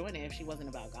she would join it if she wasn't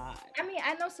about God. I mean,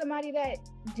 I know somebody that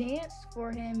danced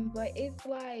for him, but it's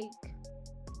like,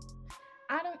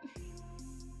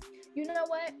 you know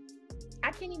what?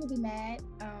 I can't even be mad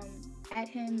at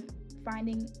him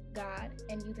finding God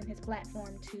and using his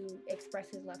platform to express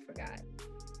his love for God.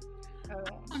 I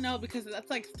don't know, because that's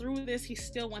like through this, he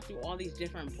still went through all these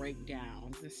different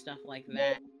breakdowns and stuff like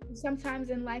that. Sometimes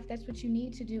in life, that's what you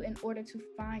need to do in order to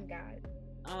find God.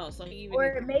 Oh, so he even...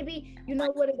 Or maybe, you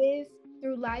know what it is?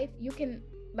 Through life, you can,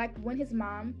 like when his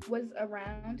mom was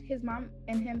around, his mom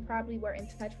and him probably were in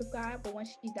touch with God, but when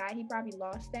she died, he probably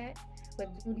lost that. But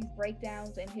through these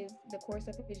breakdowns and the course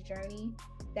of his journey,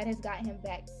 that has got him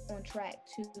back on track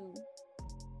to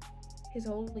his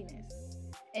holiness.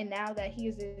 And now that he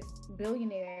is this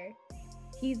billionaire,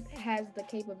 he has the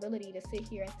capability to sit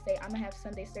here and say, I'm gonna have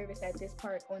Sunday service at this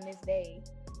park on this day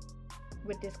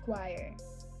with this choir.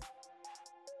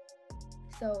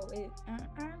 So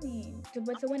I mean,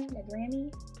 but to win a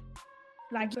Grammy,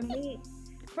 like for me,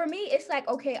 it's like,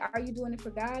 okay, are you doing it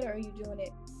for God or are you doing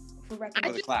it for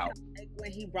recognition? For the cloud. Like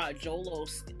when he brought Joel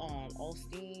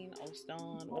Osteen,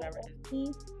 whatever.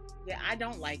 Yeah, I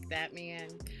don't like that, man.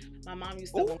 My mom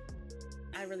used to.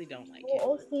 I really don't like him.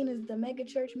 Osteen is the mega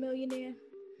church millionaire.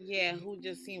 Yeah, who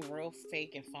just seemed real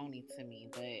fake and phony to me.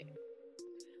 But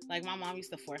like my mom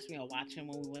used to force me to watch him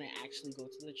when we wouldn't actually go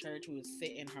to the church. We would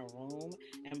sit in her room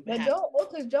and. But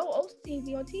because Joel Osteen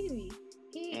be on TV.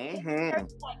 He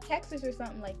like Texas or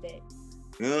something like that.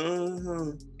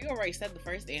 You already said the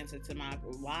first answer to my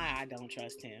why I don't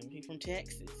trust him. He's from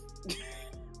Texas.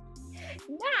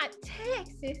 Not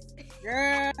Texas.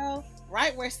 Girl,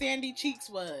 right where Sandy Cheeks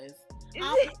was.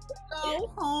 Go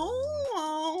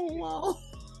home.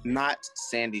 Not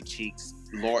Sandy Cheeks.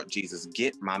 Lord Jesus,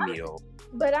 get my meal.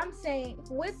 But I'm saying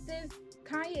with this,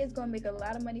 Kanye is gonna make a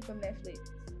lot of money from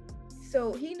Netflix.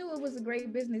 So he knew it was a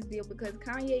great business deal because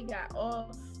Kanye got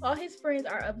all his friends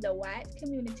are of the white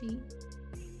community.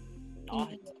 All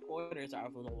his supporters are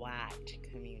of the white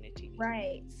community.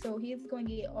 Right. So he's going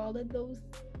to get all of those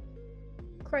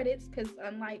credits because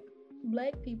unlike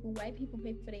black people, white people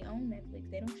pay for their own Netflix.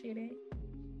 They don't share that.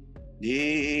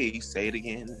 Yeah, say it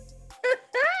again.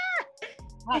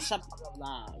 Shut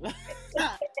up,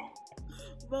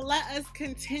 But let us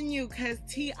continue because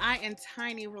T.I. and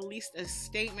Tiny released a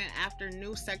statement after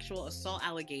new sexual assault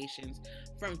allegations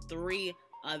from 3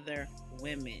 other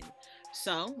women.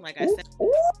 So, like I said,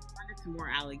 some more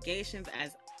allegations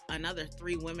as another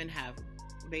 3 women have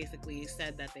basically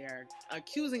said that they are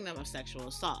accusing them of sexual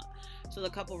assault. So the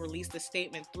couple released a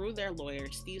statement through their lawyer,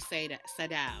 Steve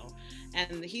Sadow,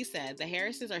 and he said the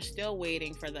Harrises are still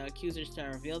waiting for the accusers to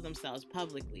reveal themselves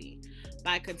publicly.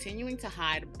 By continuing to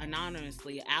hide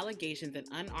anonymously, allegations and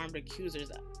unarmed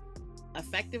accusers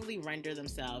effectively render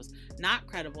themselves not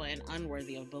credible and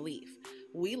unworthy of belief.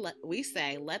 We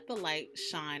say let the light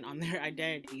shine on their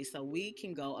identity so we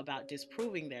can go about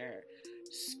disproving their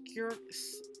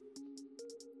scurrilous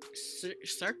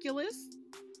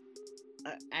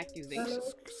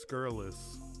accusations.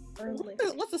 Scurrilous.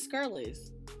 What's a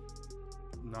scurrilous?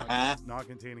 Not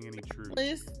containing any truth.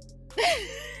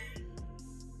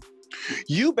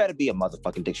 You better be a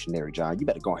motherfucking dictionary, John. You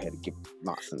better go ahead and give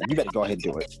nonsense. You better go ahead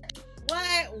and do it.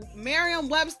 What?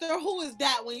 Merriam-Webster? Who is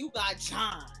that when you got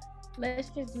John? Let's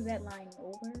just do that line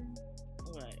over.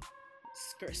 What?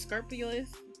 Scrupulous?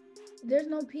 There's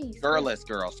no peace. Scurrilous,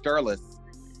 girl. Scurrilous.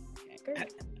 Okay.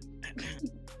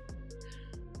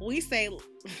 We say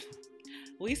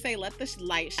let the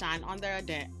light shine on their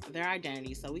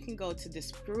identity so we can go to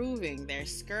disproving their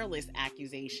scurrilous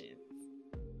accusations.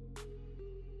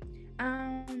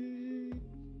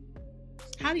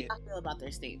 How do you feel about their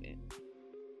statement?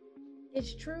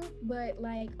 It's true, but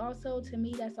like also to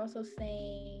me, that's also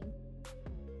saying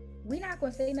we're not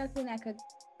gonna say nothing that could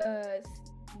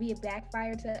be a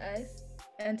backfire to us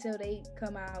until they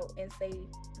come out and say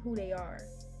who they are,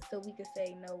 so we could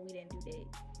say no, we didn't do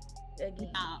that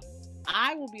again.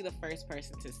 I will be the first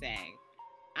person to say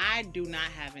I do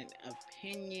not have an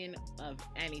opinion of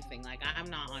anything. Like, I'm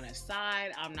not on a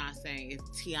side. I'm not saying if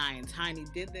T.I. and Tiny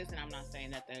did this, and I'm not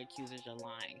saying that the accusers are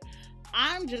lying.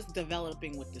 I'm just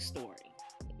developing with the story,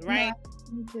 right?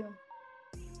 No, me too.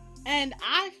 And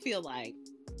I feel like,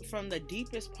 from the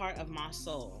deepest part of my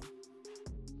soul,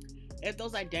 if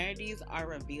those identities are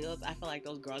revealed, I feel like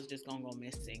those girls just gonna go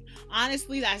missing.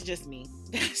 Honestly, that's just me.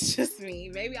 That's just me.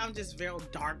 Maybe I'm just real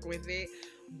dark with it,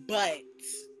 but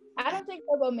I don't think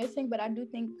they'll go missing, but I do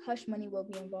think hush money will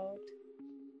be involved.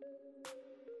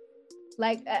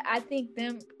 Like, I think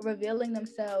them revealing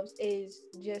themselves is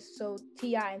just so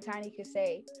T.I. and Tiny could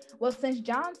say, well, since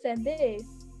John said this,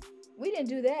 we didn't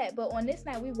do that. But on this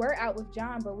night, we were out with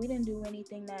John, but we didn't do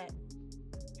anything that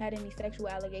had any sexual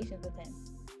allegations with him.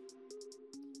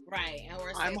 Right. And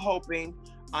we're I'm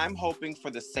hoping for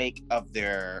the sake of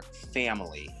their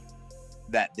family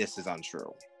that this is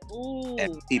untrue. Ooh,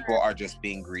 and people are just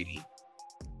being greedy.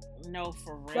 No,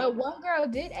 for real. But one girl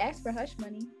did ask for hush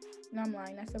money. No, I'm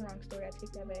lying. That's the wrong story. I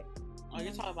take that back. Oh,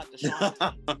 you're talking about the Sean.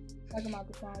 Talking about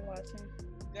the Sean Watson.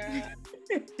 Girl.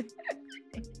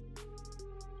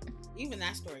 Even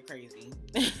that story crazy.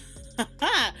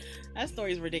 That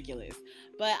story is ridiculous.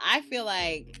 But I feel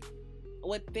like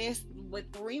with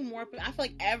 3 more people, I feel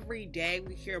like every day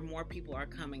we hear more people are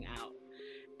coming out.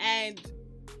 And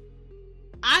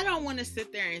I don't want to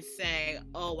sit there and say,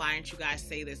 oh, why didn't you guys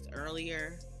say this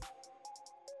earlier?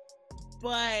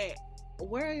 But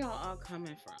where are y'all all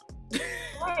coming from?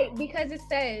 Right, because it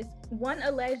says one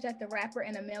alleged that the rapper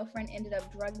and a male friend ended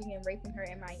up drugging and raping her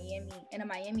in a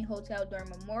Miami hotel during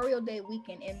Memorial Day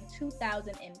weekend in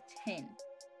 2010.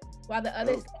 While the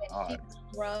other said she was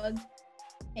drugged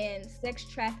and sex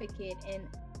trafficked in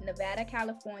Nevada,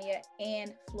 California,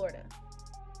 and Florida.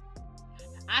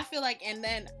 I feel like, and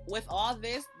then with all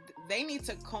this, they need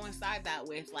to coincide that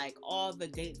with like all the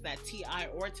dates that T.I.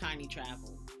 or Tiny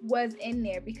traveled was in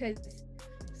there, because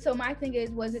so my thing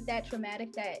is, was it that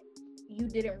traumatic that you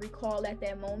didn't recall at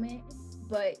that moment,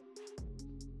 but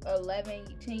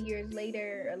 11 years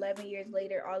later,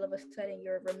 all of a sudden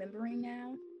you're remembering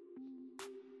now?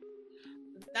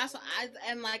 That's what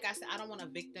and like I said, I don't want to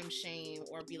victim shame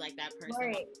or be like that person.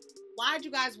 Right. Why'd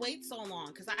you guys wait so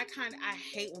long? Because I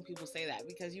hate when people say that,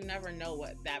 because you never know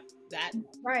what that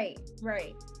right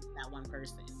that one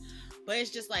person. But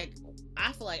it's just like,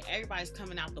 I feel like everybody's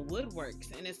coming out the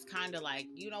woodworks, and it's kind of like,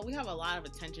 you know, we have a lot of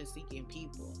attention seeking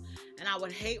people, and I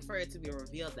would hate for it to be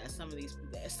revealed that some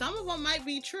of them might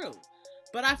be true,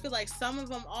 but I feel like some of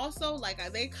them also, like, are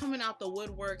they coming out the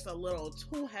woodworks a little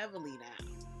too heavily now?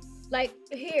 Like,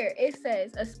 here it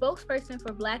says a spokesperson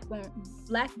for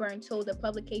Blackburn told the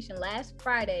publication last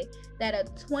Friday that a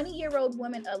 20-year-old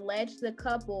woman alleged the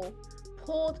couple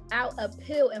pulled out a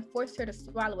pill and forced her to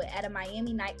swallow it at a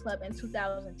Miami nightclub in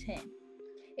 2010.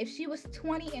 If she was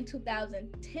 20 in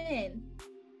 2010,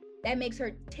 that makes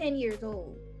her 10 years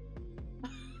old.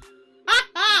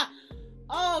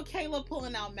 Oh, Kayla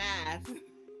pulling out math.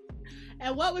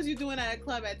 And what was you doing at a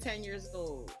club at 10 years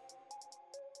old?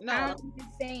 No, I'm just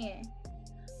saying.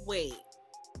 Wait,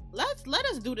 let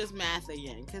us do this math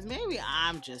again, because maybe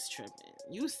I'm just tripping.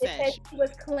 You said she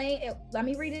was claiming. Let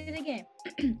me read it again.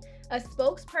 A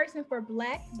spokesperson for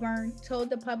Blackburn told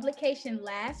the publication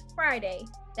last Friday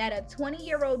that a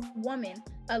 20-year-old woman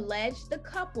alleged the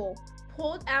couple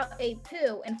pulled out a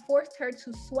pill and forced her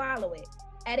to swallow it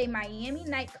at a Miami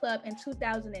nightclub in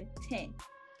 2010.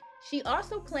 She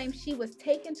also claimed she was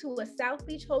taken to a South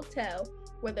Beach hotel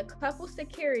where the couple's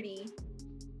security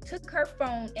took her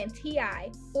phone and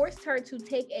T.I. forced her to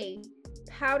take a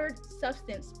powdered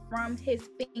substance from his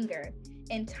finger,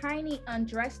 and Tiny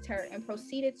undressed her and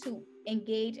proceeded to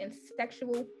engage in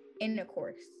sexual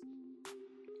intercourse.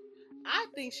 I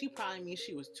think she probably means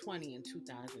she was 20 in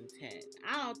 2010.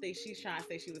 I don't think she's trying to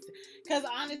say she was, because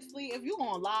honestly, if you're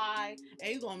gonna lie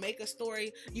and you're gonna make a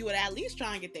story, you would at least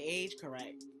try and get the age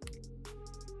correct.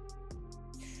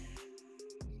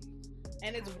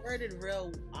 And it's worded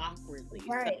real awkwardly.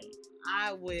 Right.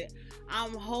 So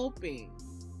I'm hoping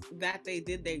that they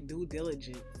did their due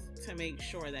diligence to make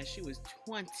sure that she was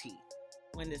 20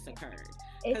 when this occurred.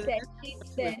 It said she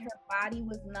said her body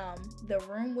was numb, the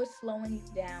room was slowing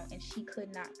down, and she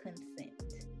could not consent.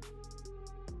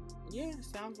 Yeah,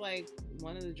 sounds like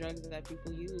one of the drugs that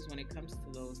people use when it comes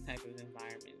to those type of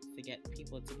environments to get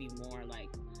people to be more like,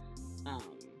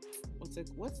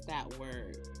 what's that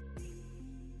word?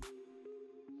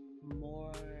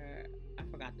 More, I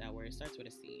forgot that word. It starts with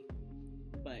a C,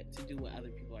 but to do what other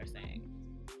people are saying.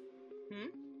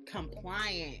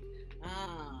 Compliant.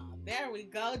 There we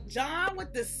go. John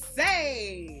with the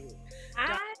save.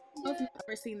 I've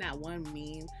never seen that one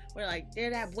meme where like, they're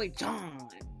that boy John.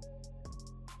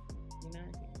 You know?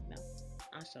 No.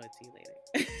 I'll show it to you later.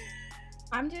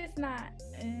 I'm just not.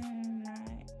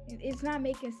 It's not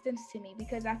making sense to me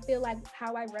because I feel like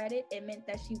how I read it, it meant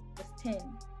that she was 10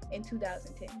 in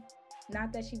 2010.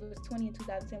 Not that she was 20 in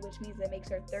 2010, which means that makes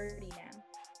her 30 now.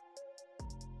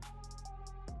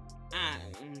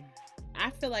 I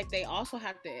feel like they also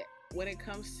have to, when it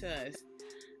comes to, I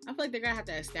feel like they're gonna have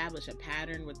to establish a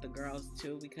pattern with the girls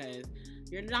too, because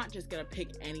you're not just gonna pick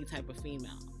any type of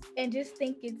female. And just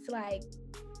think it's like,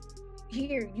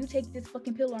 here, you take this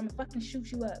fucking pill or I'm gonna fucking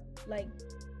shoot you up. Like.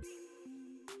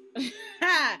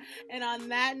 And on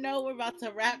that note, we're about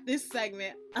to wrap this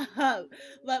segment up.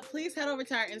 But please head over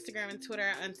to our Instagram and Twitter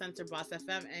at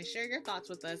UncensoredBossFM and share your thoughts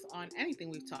with us on anything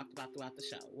we've talked about throughout the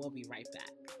show. We'll be right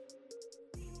back.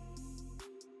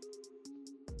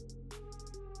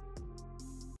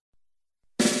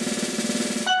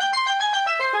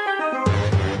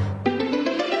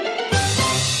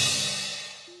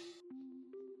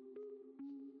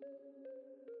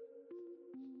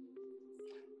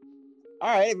 All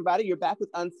right, everybody, you're back with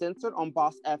Uncensored on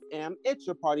Boss FM. It's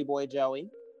your party boy, Joey.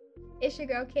 It's your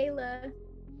girl, Kayla.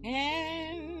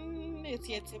 And it's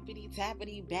your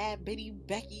tippity-tappity bad bitty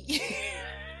Becky.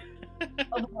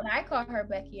 When I call her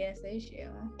Becky, that's the issue.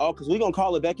 Oh, because we're going to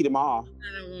call her Becky tomorrow.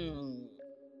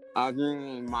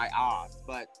 My ass.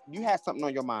 But you had something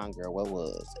on your mind, girl. What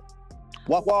was it?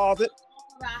 What was it?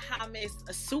 About how Miss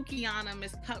Sukihana,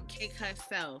 Miss Cupcake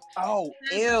herself. Oh,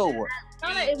 ew.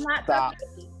 Sukihana is not Stop.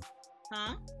 Cupcake.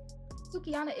 Huh?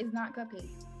 Sukihana is not Cupcake.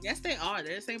 Yes, they are.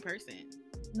 They're the same person.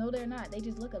 No, they're not. They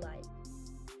just look alike.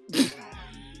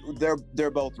 They're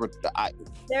both.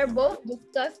 They're both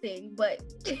disgusting, but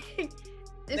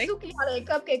Sukihana and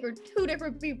Cupcake are two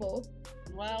different people.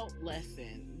 Well,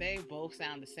 listen, they both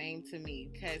sound the same to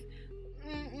me. Cause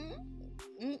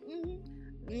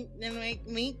they make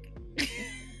me. The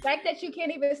fact that you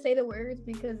can't even say the words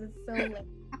because it's so lame.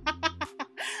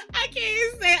 I can't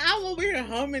even say. I'm over here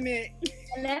humming it.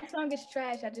 And that song is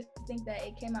trash. I just think that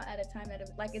it came out at a time that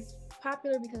it's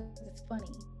popular because it's funny.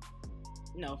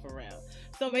 No, for real.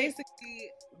 So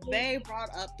basically, they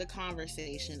brought up the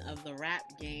conversation of the rap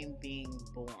game being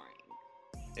boring.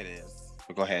 It is.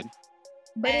 But go ahead.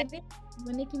 But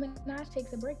when Nicki Minaj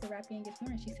takes a break, the rap game gets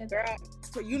boring. She said that.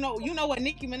 So you know what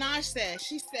Nicki Minaj said.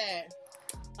 She said,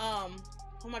 oh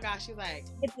my gosh, she's like,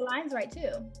 get the lines right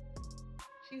too.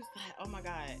 She's like, oh my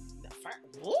god,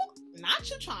 what? Not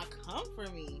you trying to come for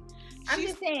me. I'm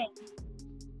just saying.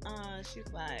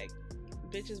 She's like,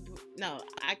 bitches, no,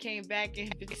 I came back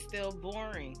and it's still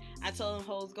boring. I told them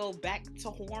hoes go back to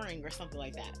whoring or something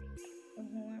like that.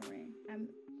 Whoring. I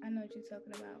know what you're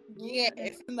talking about. Yeah,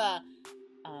 it's in the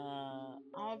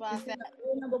I'm about to say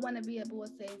number one to be a boy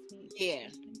says me. Yeah,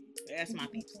 that's my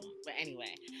theme song. But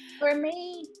anyway, for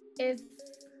me, it's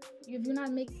if you're not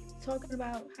talking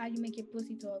about how you make your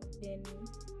pussy talk, then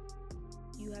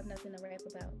you have nothing to rap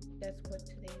about. That's what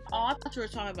today's. Oh, I thought you were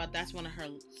talking about that's one of her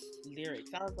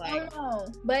lyrics. I was like, oh no,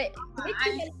 but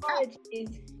Nicki Minaj is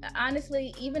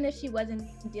honestly, even if she wasn't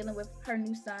dealing with her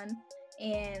new son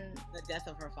and the death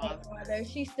of her father,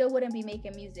 she still wouldn't be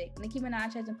making music. Nicki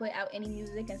Minaj hasn't put out any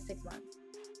music in 6 months.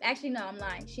 Actually, no, I'm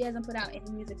lying. She hasn't put out any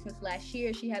music since last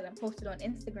year. She hasn't posted on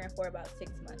Instagram for about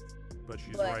 6 months. But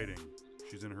she's writing.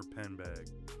 She's in her pen bag.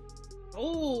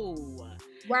 Oh,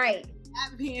 right.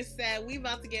 That being said, we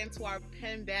about to get into our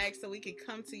pen bag so we can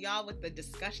come to y'all with the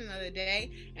discussion of the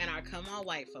day and our Come On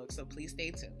White folks. So please stay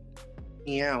tuned.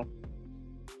 Yeah.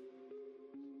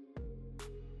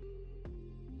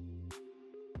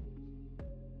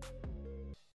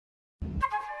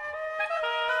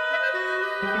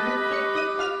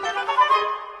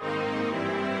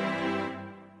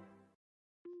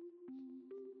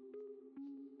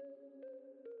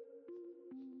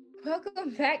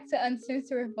 Welcome back to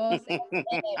Uncensored Boss. It's your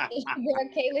girl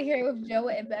Kayla here with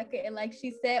Joa and Becca. And like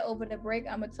she said over the break,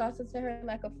 I'm going to toss it to her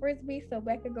like a frisbee. So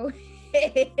Becca, go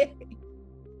ahead.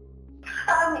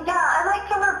 I'd like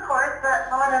to report that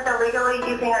someone is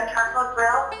illegally using a charcoal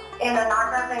grill in a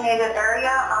non-designated area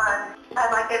on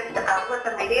I'd like it dealt with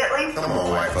immediately. Come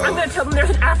on, white folks. I'm going to tell them there's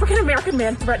an African-American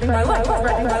man threatening my life. I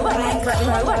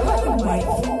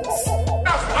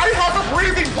have a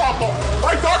breathing problem.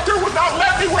 My doctor would not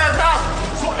let me wear a mask.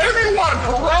 So anyone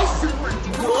harassing me.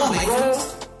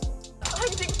 I'm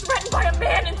being threatened by a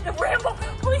man in the Ramble.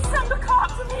 Please send the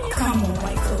cops immediately. Come on,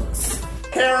 white folks.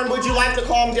 Karen, would you like to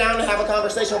calm down and have a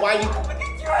conversation? Why you...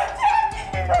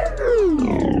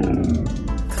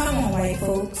 Come on, white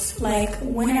folks. Like,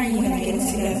 when are you gonna get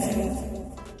it together?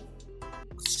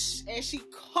 And she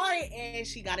caught it and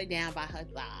she got it down by her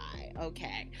thigh.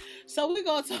 Okay. So we're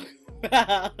gonna talk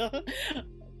about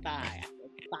thigh.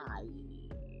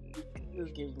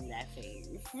 Just give me that face.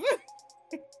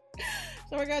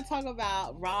 So we're going to talk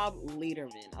about Rob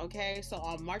Lederman, okay? So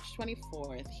on March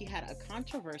 24th, he had a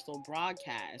controversial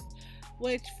broadcast,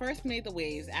 which first made the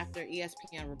waves after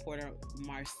ESPN reporter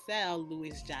Marcel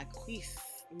Louis-Jacques,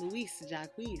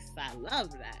 I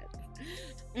love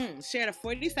that, shared a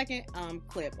 40-second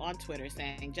clip on Twitter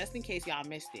saying, just in case y'all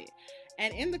missed it.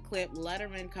 And in the clip,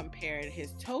 Letterman compared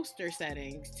his toaster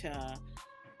settings to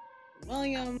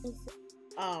Williams,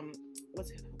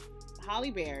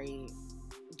 Halle Berry,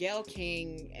 Gayle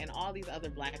King, and all these other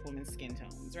black women's skin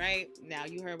tones, right? Now,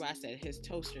 you heard what I said, his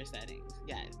toaster settings,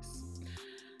 yes.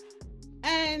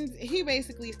 And he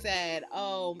basically said,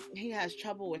 oh, he has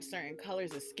trouble with certain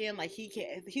colors of skin. Like, he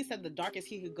said the darkest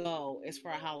he could go is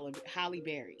for a Halle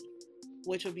Berry,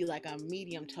 which would be like a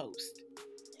medium toast.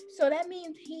 So that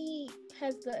means he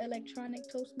has the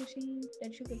electronic toast machine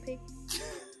that you can pick?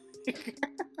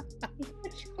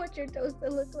 What your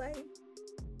toaster look like?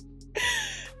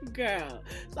 Girl,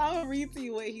 so I'm gonna read to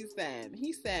you what he said.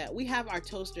 He said, we have our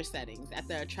toaster settings at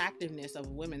the attractiveness of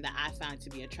women that I find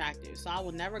to be attractive. So I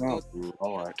will never go to the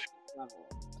level.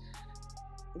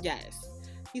 Yes.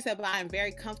 He said, but I am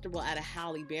very comfortable at a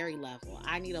Halle Berry level.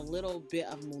 I need a little bit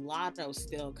of mulatto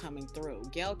still coming through.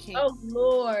 Gayle King. Oh,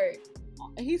 Lord.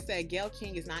 He said, Gayle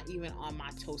King is not even on my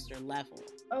toaster level.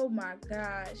 Oh, my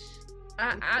gosh.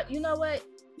 I you know what?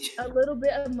 A little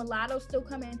bit of mulatto still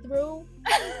coming through.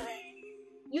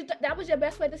 That was your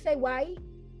best way to say white?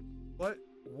 What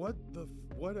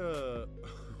program?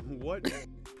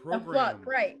 The fuck,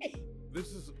 right.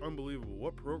 This is unbelievable.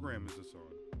 What program is this on?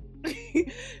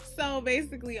 So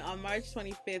basically on March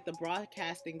 25th, the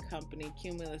broadcasting company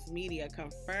Cumulus Media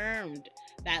confirmed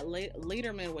that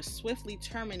Lederman was swiftly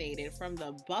terminated from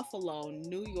the Buffalo,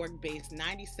 New York-based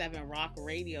 97 Rock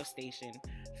radio station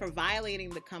for violating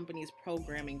the company's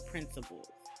programming principles.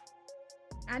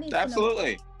 I need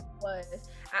Absolutely. To know what it was.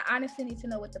 I honestly need to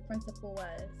know what the principle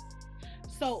was.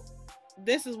 So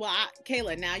this is what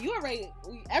Kayla, now you already,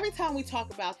 every time we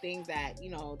talk about things that, you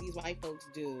know, these white folks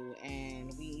do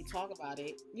and we talk about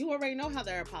it, you already know how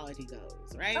their apology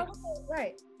goes, right? Oh,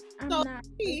 right. So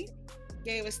he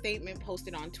gave a statement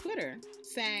posted on Twitter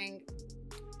saying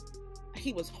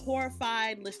he was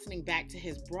horrified listening back to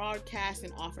his broadcast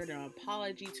and offered an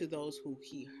apology to those who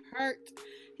he hurt.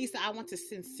 He said, I want to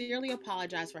sincerely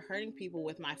apologize for hurting people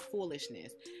with my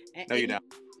foolishness. And no, you don't.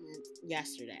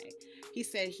 Yesterday, he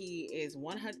said he is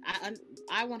 100.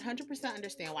 I 100%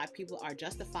 understand why people are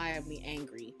justifiably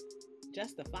angry.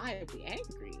 Justifiably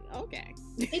angry. Okay.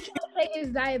 He tried to say his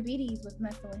diabetes was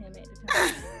messing with him at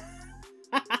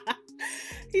the time.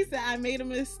 He said, I made a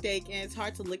mistake and it's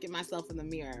hard to look at myself in the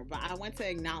mirror, but I want to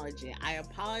acknowledge it. I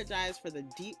apologize for the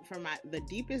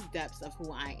deepest depths of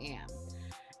who I am.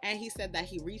 And he said that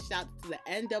he reached out to the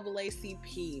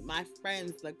NAACP, my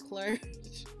friends, the clergy.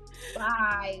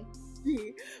 Bye.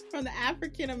 From the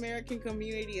African American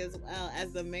community as well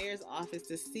as the mayor's office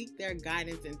to seek their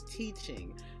guidance in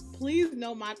teaching. Please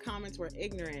know my comments were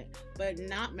ignorant, but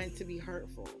not meant to be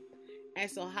hurtful. And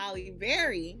so Halle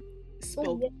Berry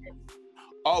spoke.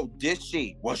 Oh, did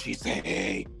she? What'd she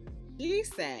say? She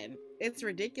said, it's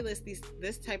ridiculous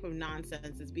this type of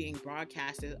nonsense is being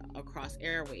broadcasted across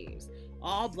airwaves.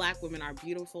 All black women are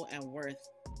beautiful and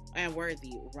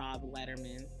worthy, Rob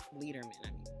Lederman,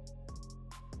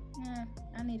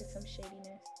 I needed some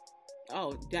shadiness.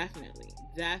 Oh, definitely.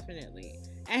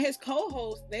 And his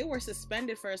co-hosts, they were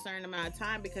suspended for a certain amount of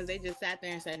time because they just sat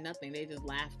there and said nothing. They just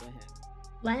laughed with him.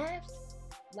 Laughed?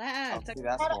 Laughed.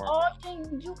 Out of all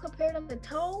things, you compare them to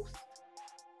Toast?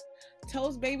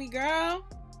 Toast, baby girl.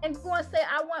 And go and say,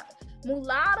 I want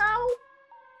mulatto?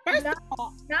 First of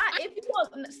all,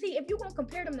 if you're going to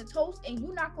compare them to Toast and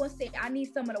you're not going to say, I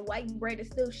need some of the white bread to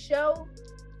still show,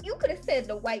 you could have said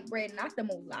the white bread, not the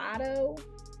mulatto.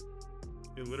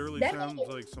 It literally sounds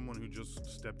like someone who just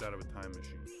stepped out of a time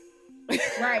machine.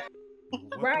 Right.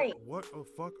 Right. What the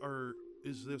fuck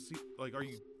is this? Like, are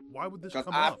you Why would this come up?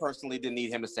 Because I personally didn't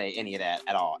need him to say any of that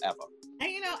at all, ever.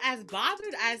 And as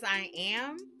bothered as I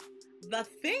am, the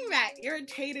thing that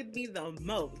irritated me the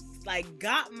most, like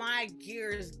got my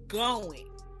gears going,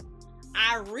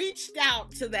 I reached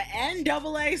out to the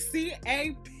NAACP.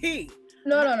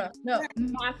 No.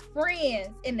 My friends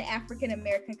in the African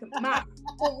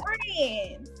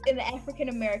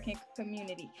American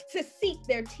community to seek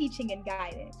their teaching and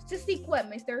guidance. To seek what,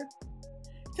 mister?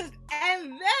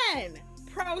 And then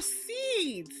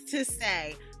proceeds to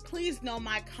say, please know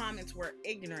my comments were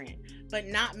ignorant, but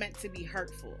not meant to be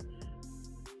hurtful.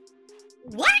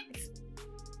 What?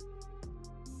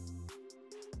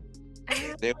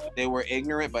 They were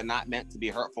ignorant, but not meant to be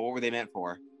hurtful. What were they meant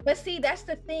for? But see, that's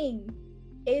the thing.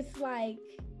 It's like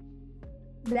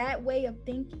that way of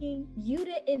thinking, you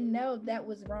didn't know that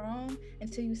was wrong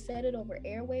until you said it over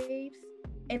airwaves,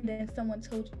 and then someone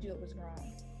told you it was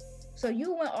wrong. So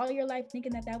you went all your life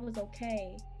thinking that was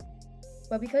okay.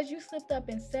 But because you slipped up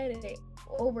and said it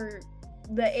over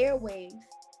the airwaves,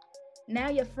 now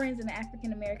your friends in the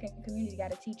African American community got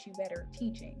to teach you better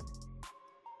teaching.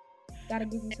 Got to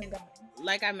give you some guidance.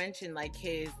 Like I mentioned, like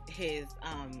his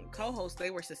co-hosts,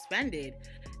 they were suspended,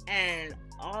 and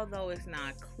although it's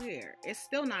not clear, it's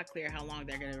still not clear how long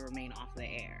they're going to remain off the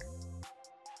air.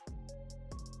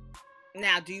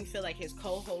 Now, do you feel like his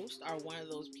co-hosts are one of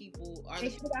those people? They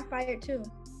should have got fired too.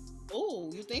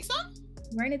 Oh, you think so?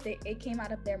 Granted, it came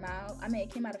out of their mouth. I mean, it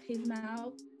came out of his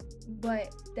mouth,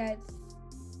 but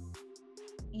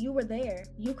you were there.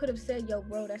 You could have said, yo,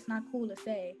 bro, that's not cool to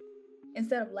say.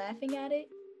 Instead of laughing at it,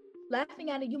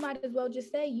 you might as well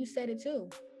just say you said it too.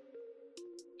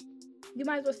 You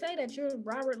might as well say that you're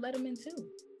Robert Letterman too.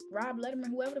 Rob Letterman,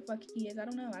 whoever the fuck he is. I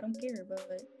don't know. I don't care,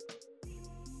 but...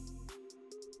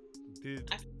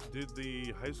 Did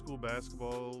the high school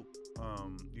basketball,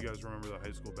 you guys remember the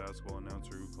high school basketball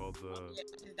announcer who called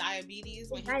his diabetes?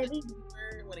 With an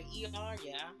ER,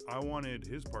 yeah. I wanted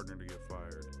his partner to get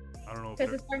fired. I don't know if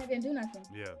because his partner didn't do nothing.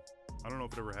 Yeah. I don't know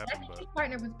if it ever happened, but... His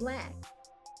partner was black.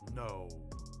 No?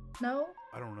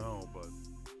 I don't know, but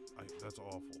that's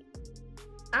awful.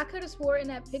 I could have swore in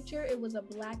that picture it was a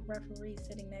black referee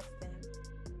sitting next to him.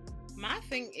 My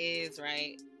thing is,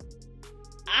 right,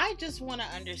 I just want to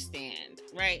understand,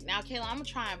 right? Now, Kayla, I'm going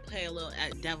to try and play a little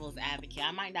devil's advocate.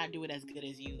 I might not do it as good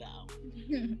as you, though.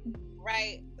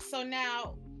 Right? So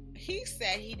now, he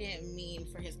said he didn't mean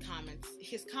for his comments.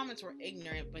 His comments were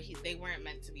ignorant, but they weren't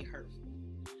meant to be hurtful.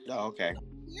 Oh, okay. So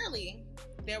clearly,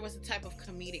 there was a type of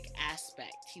comedic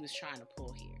aspect he was trying to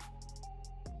pull here.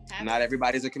 Not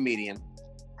everybody's a comedian.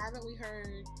 Haven't we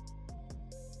heard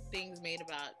things made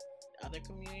about other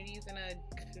communities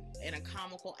in a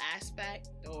comical aspect,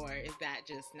 or is that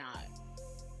just not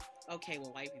okay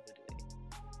when white people do it?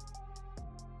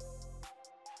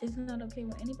 It's not okay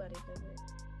when anybody does it.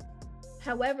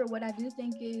 However, what I do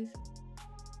think is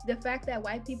the fact that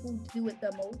white people do it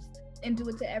the most and do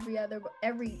it to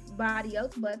everybody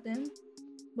else but them,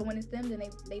 but when it's them, then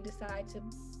they decide to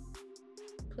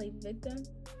play victim.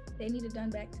 They need it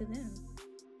done back to them.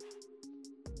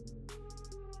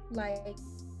 Like,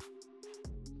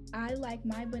 I like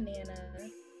my banana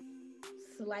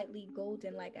slightly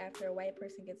golden, like after a white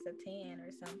person gets a tan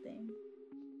or something.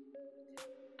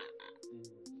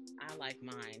 I like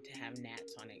mine to have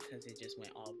gnats on it because it just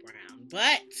went all brown.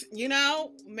 But,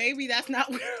 maybe that's not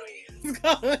where we was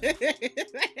going.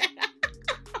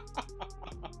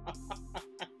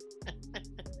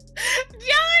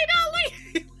 Joey, don't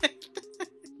leave.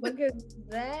 Because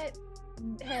that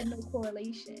had no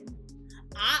correlation.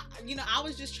 I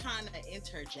was just trying to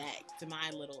interject my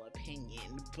little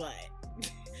opinion, but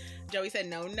Joey said,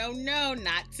 no,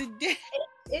 not today.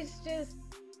 It's just,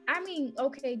 I mean,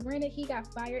 okay, granted he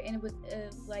got fired and it was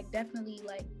definitely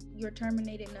like you're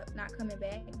terminated, not coming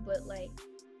back, but like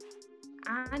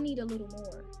I need a little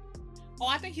more. Oh,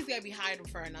 I think he's gonna be hired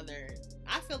for another.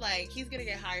 I feel like he's gonna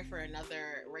get hired for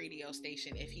another radio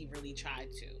station if he really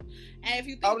tried to. And if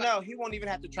you think no, he won't even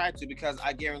have to try to, because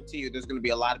I guarantee you there's gonna be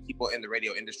a lot of people in the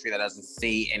radio industry that doesn't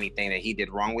see anything that he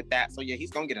did wrong with that. So yeah, he's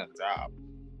gonna get another job.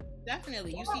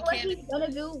 Definitely. You see, what he's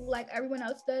gonna do, like everyone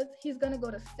else does, he's gonna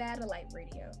go to satellite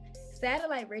radio.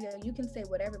 Satellite radio, you can say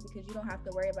whatever because you don't have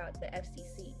to worry about the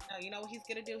FCC. No, you know what he's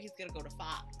gonna do? He's gonna go to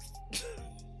Fox.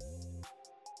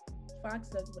 Fox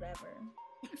does whatever.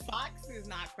 Fox is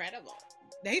not credible.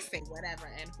 They say whatever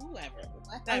and whoever.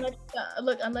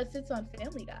 Unless it's on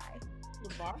Family Guy.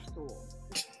 Barstool.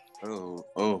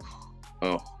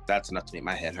 Oh, that's enough to make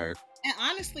my head hurt. And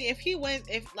honestly, if he was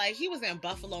in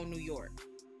Buffalo, New York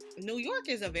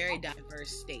is a very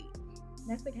diverse state.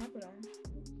 That's the capital.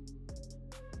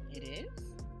 It is?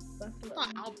 Buffalo.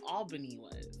 I thought Albany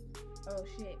was. Oh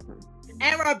shit.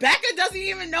 And Rebecca doesn't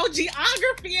even know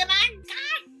geography, and I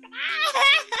got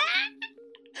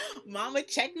Mama,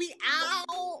 check me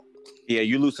out. Yeah,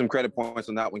 you lose some credit points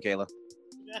on that one, Kayla.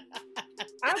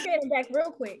 I'll get it back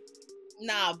real quick.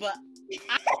 Nah, but if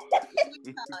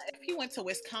he went to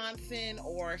Wisconsin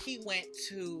or he went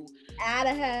to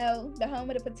Idaho, the home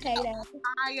of the potato,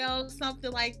 Ohio,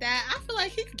 something like that, I feel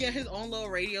like he could get his own little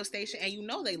radio station. And you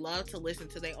know they love to listen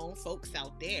to their own folks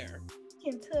out there.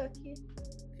 Kentucky,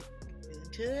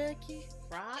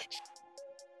 Froch.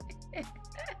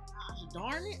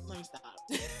 Darn it, let me stop.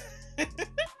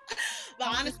 But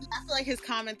honestly, I feel like his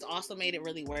comments also made it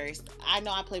really worse. I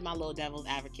know I played my little devil's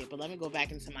advocate, but let me go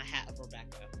back into my hat of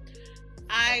Rebecca.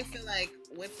 I feel like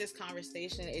with this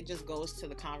conversation, it just goes to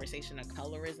the conversation of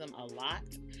colorism a lot.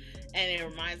 And it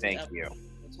reminds me of people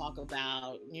talk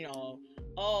about, you know,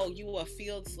 oh, you a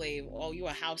field slave, oh, you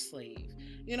a house slave.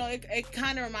 You know, it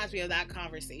kind of reminds me of that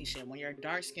conversation when you're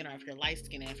dark skinned or if you're light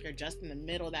skinned. And if you're just in the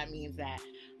middle, that means that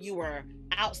you were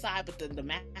outside, but the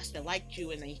master liked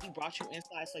you and then he brought you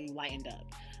inside, so you lightened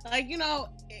up. Like, you know,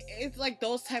 it's like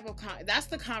those type of that's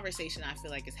the conversation I feel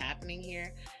like is happening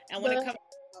here. And when it comes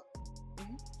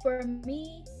for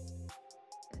me,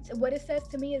 what it says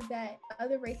to me is that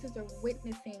other races are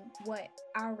witnessing what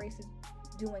our race is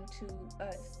doing to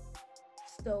us.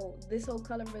 So this whole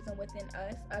colorism within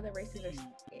us, other races are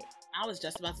seeing it. I was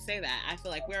just about to say that. I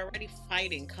feel like we're already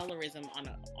fighting colorism on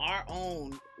our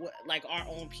own, like our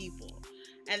own people.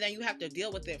 And then you have to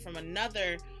deal with it from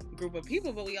another group of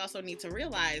people, but we also need to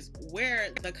realize where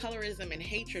the colorism and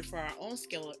hatred for our own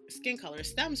skin color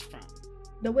stems from.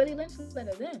 The Willie Lynch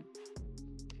letter then.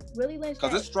 Willie Lynch,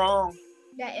 because it's strong,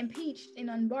 that impeached and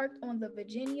embarked on the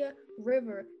Virginia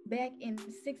River back in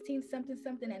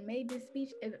 16-something and made this speech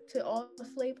to all the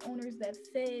slave owners that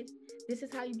said, this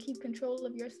is how you keep control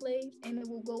of your slaves, and it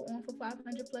will go on for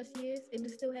 500 plus years. It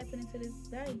is still happening to this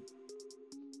day.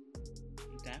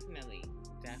 Definitely.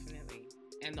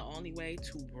 And the only way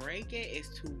to break it is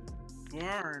to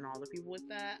burn all the people with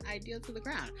that idea to the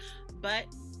ground. But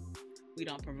we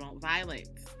don't promote violence.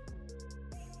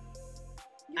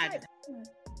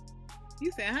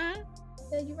 You said, huh?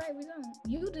 Yeah, you're right, we don't.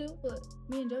 You do, but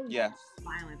me and Joey. Yes.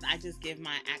 Violence. I just give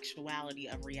my actuality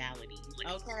of reality.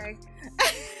 Okay.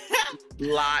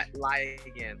 Lie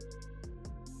again.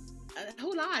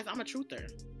 Who lies? I'm a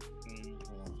truther.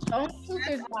 Only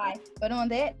truthers lie. But on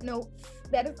that note,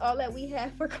 that is all that we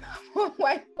have for Come On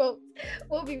White Folks.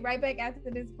 We'll be right back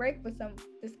after this break for some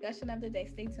discussion of the day.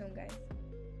 Stay tuned, guys.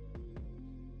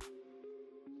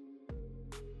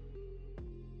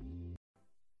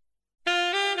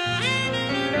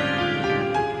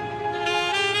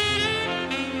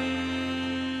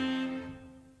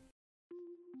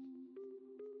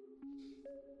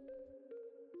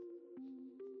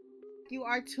 You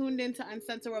are tuned into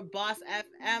Uncensored with Boss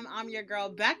FM. I'm your girl,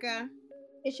 Becca.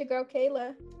 It's your girl,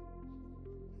 Kayla.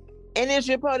 And it's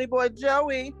your pony boy,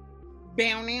 Joey.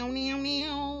 Bow, meow, meow,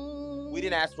 meow. We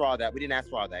didn't ask for all that.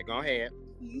 Go ahead.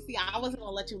 You see, I wasn't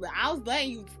going to let you, I was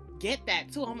letting you get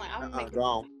that, too. I'm like,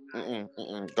 go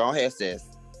on. Go ahead, sis.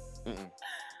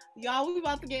 Y'all, we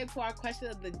about to get into our question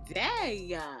of the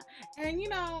day. And, you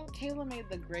know, Kayla made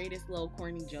the greatest little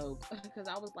corny joke. Because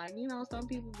I was like, you know, some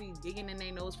people be digging in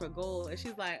their nose for gold. And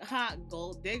she's like, ha,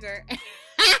 gold digger.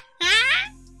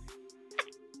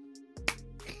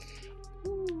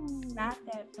 Not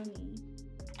that funny.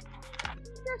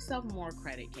 Give yourself more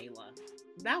credit, Kayla.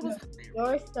 That was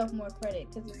yourself more credit.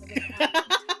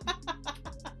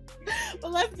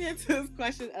 But let's get to this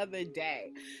question of the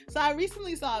day. So I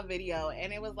recently saw a video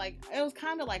and it was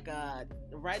kind of like a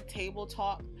red table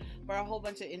talk for a whole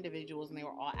bunch of individuals, and they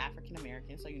were all African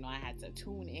American, so you know I had to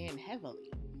tune in heavily.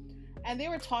 And they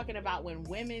were talking about when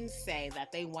women say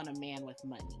that they want a man with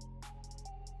money.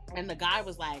 And the guy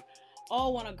was like,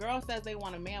 oh, when a girl says they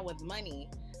want a man with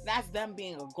money, that's them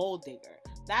being a gold digger.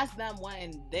 That's them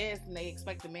wanting this and they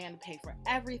expect the man to pay for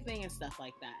everything and stuff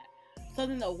like that. So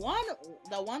then the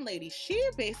one lady, she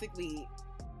basically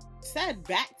said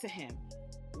back to him,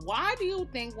 why do you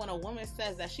think when a woman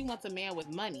says that she wants a man with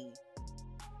money,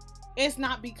 it's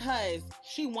not because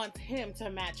she wants him to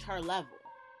match her level?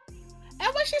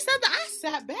 And when she said that, I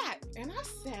sat back and I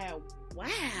said,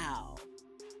 wow,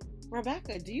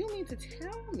 Rebecca, do you mean to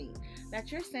tell me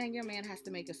that you're saying your man has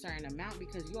to make a certain amount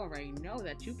because you already know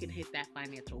that you can hit that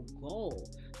financial goal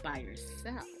by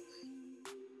yourself?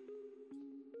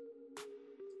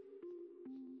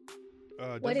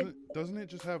 Doesn't it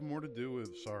just have more to do with,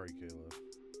 sorry, Kayla,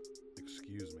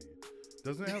 excuse me,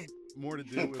 doesn't it have more to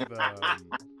do with,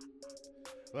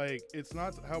 like, it's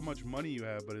not how much money you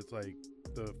have, but it's like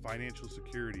the financial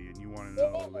security, and you want to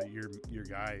know that your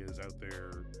guy is out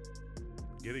there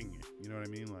getting it. You know what I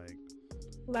mean?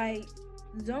 Like,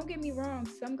 don't get me wrong.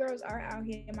 Some girls are out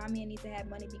here. My man needs to have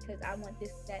money because I want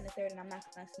this, that, and the third, and I'm not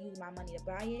going to use my money to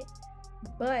buy it.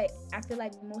 But I feel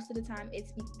like most of the time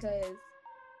it's because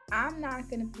I'm not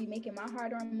going to be making my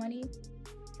hard-earned money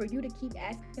for you to keep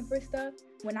asking for stuff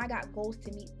when I got goals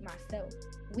to meet myself.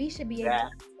 We should be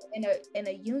able to, in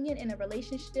a union, in a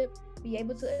relationship, be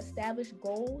able to establish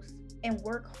goals and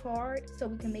work hard so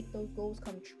we can make those goals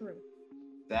come true.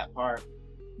 That part.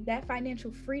 That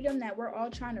financial freedom that we're all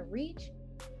trying to reach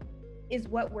is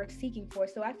what we're seeking for.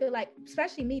 So I feel like,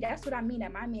 especially me, that's what I mean,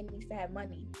 that my man needs to have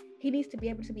money. He needs to be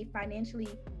able to be financially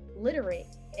literate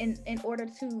in order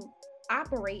to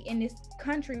operate in this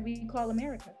country we call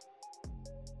America.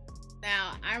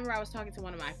 Now, I remember I was talking to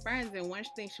one of my friends, and one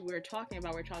thing we were talking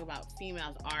about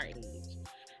females our age,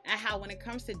 and how when it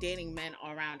comes to dating men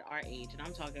around our age, and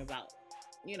I'm talking about,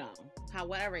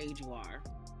 whatever age you are,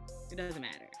 it doesn't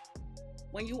matter.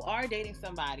 When you are dating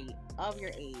somebody of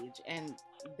your age and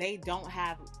they don't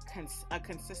have a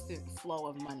consistent flow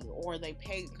of money, or they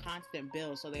pay constant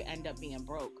bills, so they end up being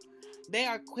broke, they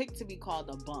are quick to be called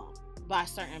a bum by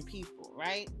certain people,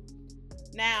 right?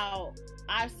 Now,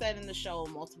 I've said in the show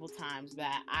multiple times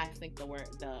that I think the word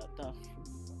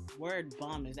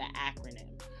bum is an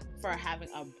acronym for having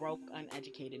a broke,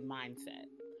 uneducated mindset.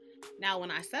 Now,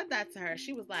 when I said that to her,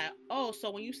 she was like, oh,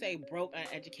 so when you say broke,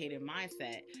 uneducated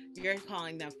mindset, you're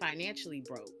calling them financially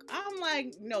broke. I'm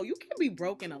like, no, you can be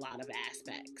broke in a lot of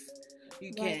aspects.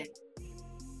 You can.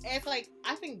 It's like,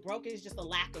 I think broke is just a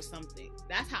lack of something.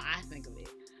 That's how I think of it.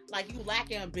 Like, you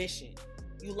lack ambition.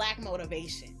 You lack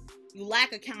motivation. You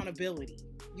lack accountability.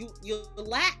 You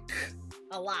lack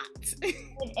a lot.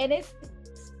 and it's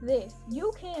this.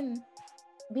 You can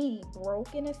be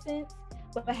broke in a sense,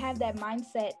 but have that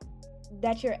mindset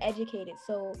that you're educated,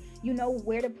 so you know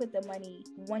where to put the money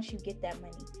once you get that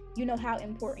money. You know how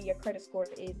important your credit score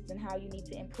is and how you need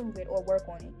to improve it or work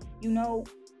on it. You know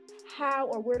how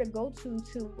or where to go to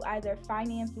either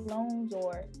finance loans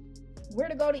or where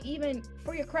to go to even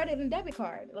for your credit and debit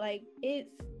card. Like,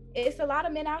 it's a lot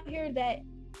of men out here that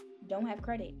don't have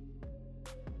credit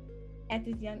at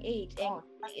this young age. And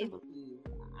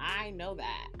I know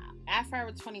that. At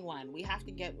Forever 21, we have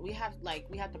to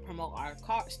promote our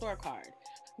store card.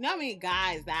 You know how many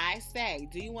guys that I say,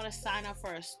 do you want to sign up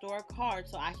for a store card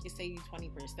so I can save you 20%?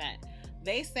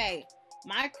 They say,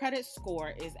 my credit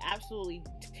score is absolutely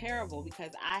terrible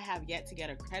because I have yet to get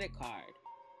a credit card.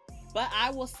 But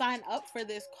I will sign up for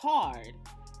this card,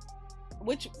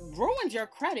 which ruins your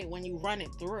credit when you run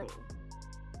it through.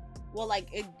 Well,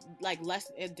 it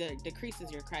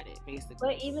decreases your credit, basically.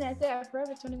 But even at that,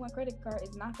 Forever 21 credit card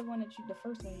is not the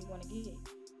first one you want to get.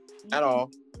 At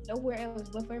all. Nowhere else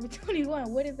but Forever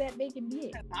 21. What is that making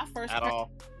me? My first at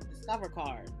all. Discover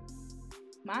card.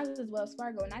 Mine is Wells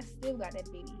Fargo, and I still got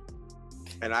that baby.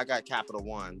 And I got Capital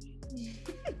One.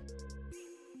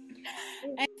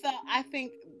 And so I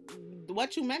think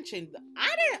what you mentioned,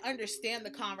 I didn't understand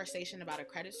the conversation about a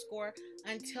credit score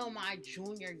until my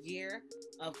junior year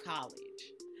of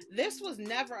college. This was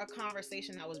never a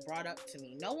conversation that was brought up to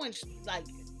me. No one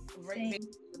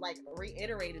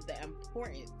reiterated the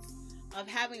importance of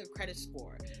having a credit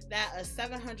score, that a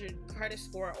 700 credit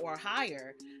score or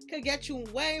higher could get you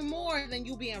way more than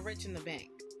you being rich in the bank.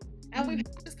 And we've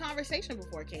had this conversation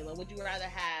before, Kayla. Would you rather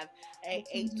have a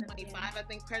 825, I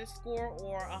think, credit score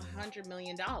or $100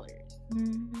 million?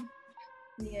 Mm-hmm.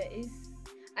 Yeah,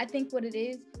 I think what it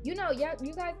is, you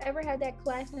guys ever had that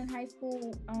class in high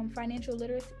school, financial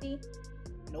literacy?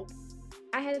 Nope.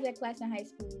 I had that class in high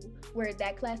school where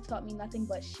that class taught me nothing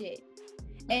but shit.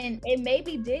 And it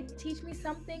maybe did teach me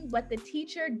something, but the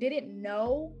teacher didn't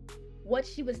know what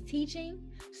she was teaching.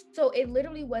 So it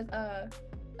literally was a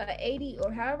 80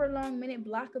 or however long minute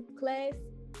block of class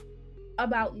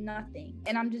about nothing,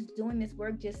 and I'm just doing this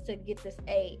work just to get this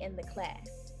A in the class.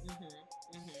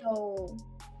 So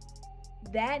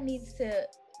that needs to,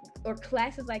 or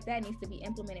classes like that needs to be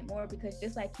implemented more, because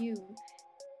just like you,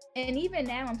 and even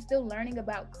now I'm still learning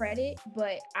about credit,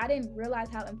 but I didn't realize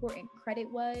how important credit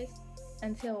was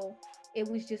until it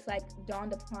was just like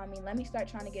dawned upon me, let me start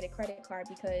trying to get a credit card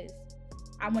because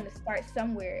I want to start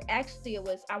somewhere. Actually, it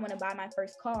was, I want to buy my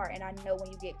first car. And I know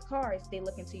when you get cars, they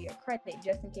look into your credit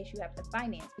just in case you have to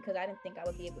finance, because I didn't think I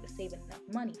would be able to save enough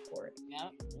money for it.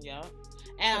 Yep.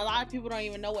 And a lot of people don't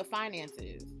even know what finance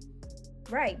is.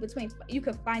 Right. You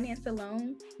could finance a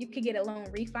loan. You could get a loan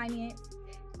refinance,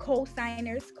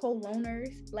 co-signers,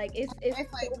 co-loaners. Like it's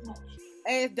so much.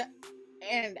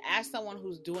 And as someone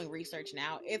who's doing research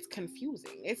now, it's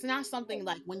confusing. It's not something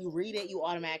like when you read it, you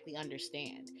automatically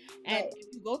understand. And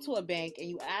if you go to a bank and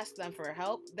you ask them for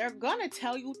help, they're gonna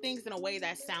tell you things in a way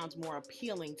that sounds more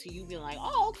appealing to you, being like,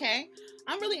 oh, okay,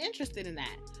 I'm really interested in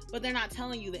that. But they're not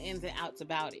telling you the ins and outs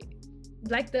about it.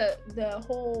 Like the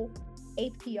whole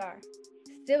APR.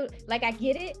 Still, like, I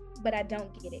get it, but I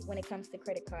don't get it when it comes to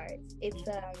credit cards. It's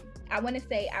I want to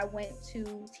say I went to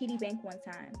TD Bank one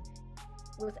time,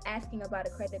 was asking about a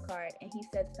credit card, and he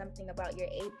said something about your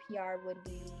APR would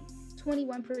be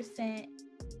 21%,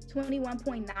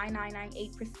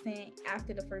 21.9998%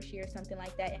 after the first year, something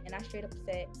like that. And I straight up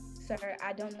said, sir,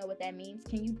 I don't know what that means.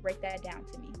 Can you break that down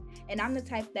to me? And I'm the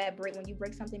type that when you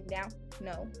break something down,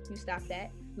 no, you stop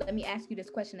that. Let me ask you this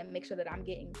question and make sure that I'm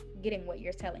getting what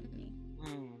you're telling me.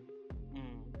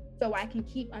 So I can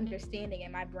keep understanding,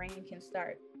 and my brain can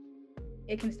start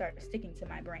sticking to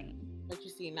my brain. But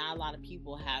you see, not a lot of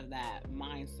people have that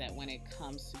mindset when it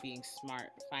comes to being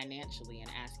smart financially and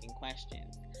asking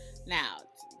questions. Now,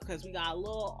 because we got a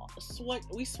little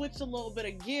we switched a little bit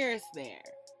of gears there.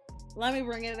 Let me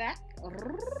bring it back.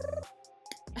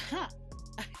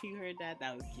 You heard that?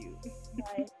 That was cute.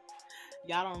 Right.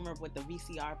 Y'all don't remember what the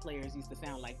VCR players used to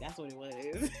sound like. That's what it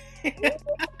was.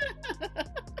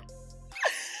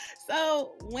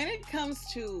 So when it comes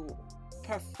to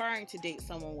preferring to date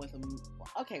someone with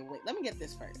okay, wait, let me get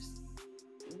this first.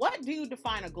 What do you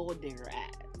define a gold digger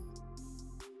as?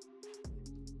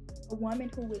 A woman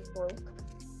who is broke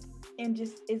and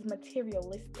just is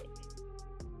materialistic.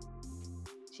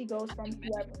 She goes from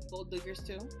whoever. Gold diggers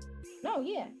too? No,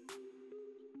 yeah.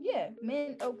 Yeah,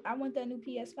 men, oh, I want that new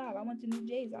PS5. I want the new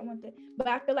J's. But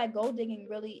I feel like gold digging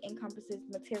really encompasses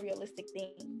materialistic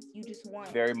things. You just want.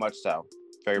 Very much so.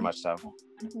 Very much so.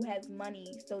 Who has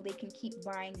money so they can keep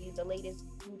buying you the latest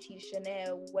Gucci,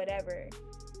 Chanel, whatever.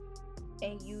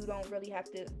 And you don't really have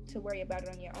to worry about it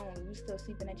on your own. You still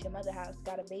sleeping at your mother's house,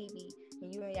 got a baby,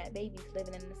 and you and that baby's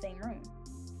living in the same room.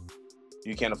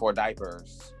 You can't afford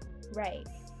diapers. Right.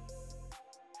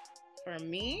 For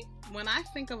me, when I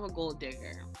think of a gold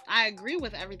digger, I agree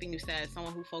with everything you said.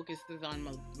 Someone who focuses on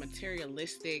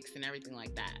materialistics and everything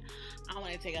like that. I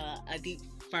want to take a deep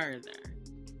further.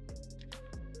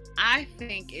 I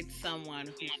think it's someone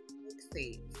who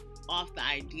fixates off the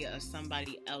idea of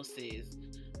somebody else's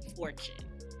fortune.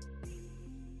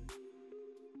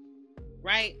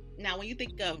 Right? Now, when you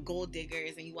think of gold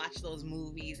diggers and you watch those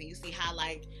movies and you see how,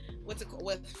 like,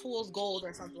 with Fool's Gold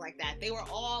or something like that, they're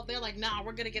like, nah,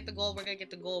 we're gonna get the gold,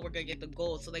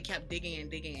 so they kept digging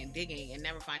and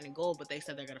never finding gold, but they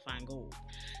said they're gonna find gold.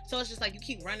 So it's just like you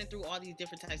keep running through all these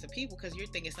different types of people because you're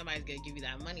thinking somebody's gonna give you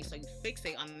that money, so you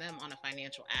fixate on them on a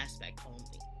financial aspect only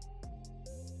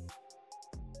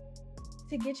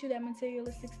to get you that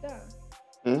materialistic stuff.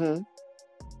 Mm-hmm.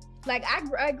 Like,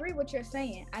 I agree with what you're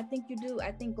saying. I think you do.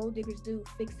 I think gold diggers do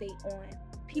fixate on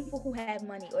people who have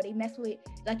money, or they mess with,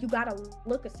 like, you gotta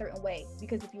look a certain way,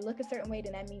 because if you look a certain way,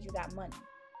 then that means you got money.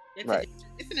 Right.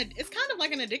 It's kind of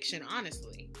like an addiction,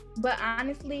 honestly. But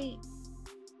honestly,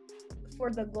 for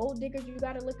the gold diggers, you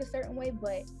gotta look a certain way,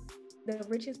 but the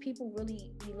richest people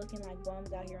really be looking like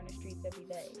bums out here on the streets every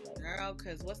day. Like, girl,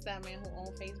 because what's that man who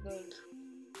owns Facebook?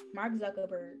 Mark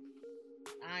Zuckerberg.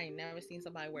 I ain't never seen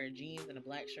somebody wear jeans and a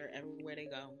black shirt everywhere they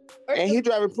go. And he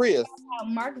driving Prius.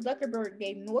 Mark Zuckerberg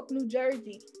gave Newark, New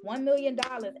Jersey $1 million.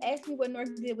 Ask me what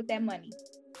Newark did with that money.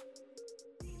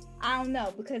 I don't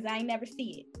know, because I ain't never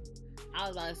see it. I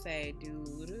was about to say, do.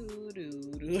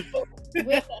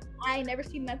 I ain't never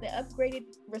seen nothing upgraded,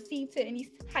 received to any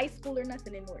high school or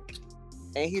nothing in Newark.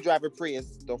 And he driving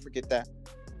Prius. Don't forget that.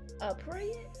 A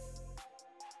Prius?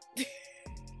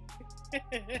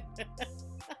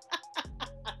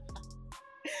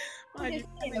 I'm just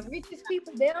saying, the richest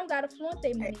people, they don't gotta flaunt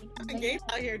their money. Gabe's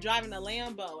out here driving a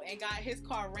Lambo and got his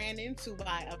car ran into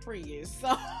by a Prius.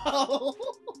 So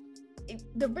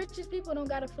the richest people don't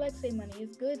gotta flex their money.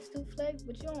 It's good to flex,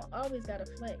 but you don't always gotta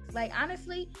flex. Like,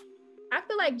 honestly, I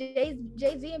feel like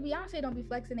Jay-Z and Beyonce don't be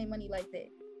flexing their money like that.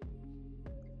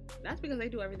 That's because they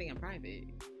do everything in private.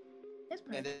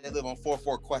 And they live on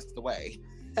 44 Quest Away.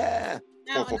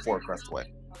 444 Quest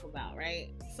Away. Talk about, right?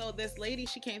 So this lady,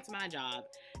 she came to my job,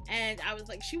 and I was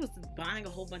like, she was buying a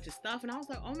whole bunch of stuff, and I was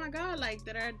like, oh my god, like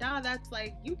that's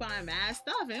like, you buying mad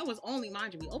stuff. And it was only,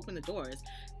 mind you, we opened the doors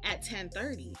at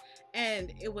 10:30,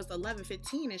 and it was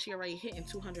 11:15, and she already hitting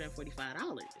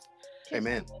 $245.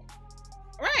 Amen.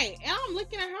 Right. And I'm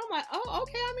looking at her, I'm like, oh,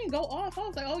 okay, I mean, go off. I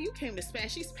was like, oh, you came to spend.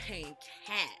 She's paying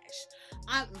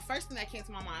cash. The first thing that came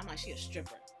to my mind, I'm like, she a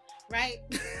stripper, right?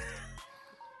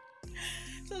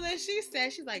 So then she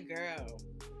said, she's like, girl,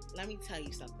 let me tell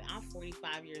you something. I'm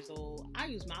 45 years old. I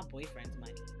use my boyfriend's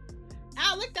money.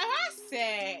 I looked at her, I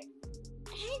said,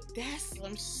 ain't that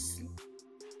slim?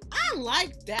 I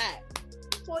like that.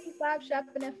 45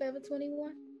 shopping at Forever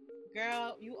 21?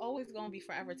 Girl, you always gonna be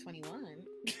Forever 21.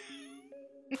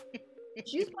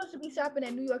 You're supposed to be shopping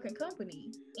at New York and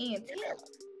Company and Taylor.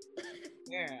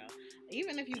 Girl,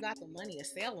 even if you got the money, a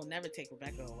sale will never take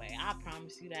Rebecca away. I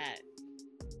promise you that.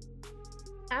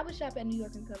 I would shop at New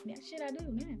York and Company. Shit, I do,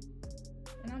 man.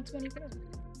 And I'm 24.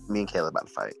 Me and Kayla about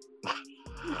to fight.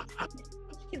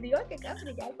 New York and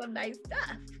Company got some nice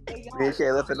stuff. Me and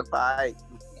Kayla finna fight.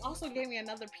 She also gave me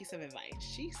another piece of advice.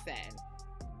 She said,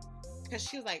 because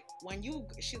she was like, when you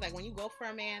go for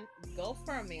a man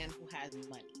who has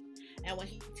money. And when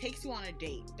he takes you on a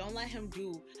date, don't let him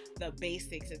do the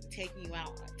basics of taking you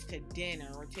out to dinner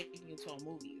or taking you to a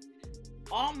movie.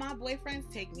 All my boyfriends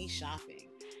take me shopping.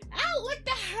 I looked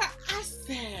at her. I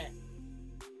said,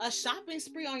 a shopping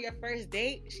spree on your first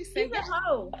date? She said, she's a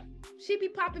hoe. She be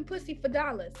popping pussy for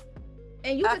dollars.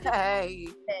 And you can tell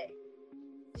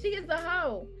she is a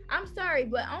hoe. I'm sorry,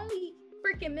 but only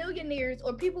freaking millionaires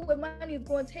or people with money is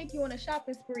going to take you on a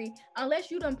shopping spree unless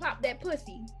you done pop that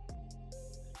pussy.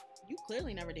 You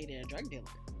clearly never dated a drug dealer.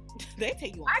 They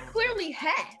take you on. I clearly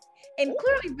have. And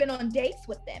clearly been on dates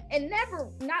with them. And not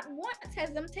once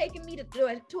has them taken me to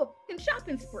a fucking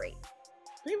shopping spree.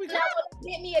 Now, will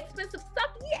they get me expensive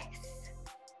stuff? Yes.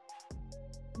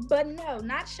 But no,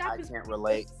 not shopping. I can't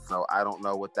relate, so I don't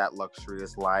know what that luxury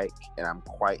is like, and I'm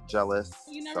quite jealous.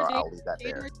 So I'll leave that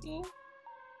there.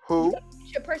 Who? Get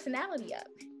your personality up.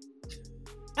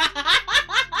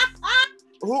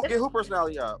 Who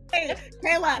personality up?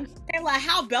 Kayla,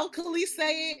 how Bel Khali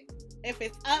say it? If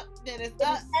it's up, then it's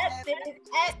up. Then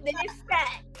it's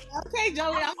stuck. Okay,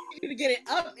 Joey, I want you to get it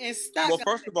up and stuck. Well,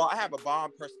 first of all, I have a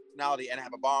bomb personality and I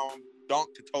have a bomb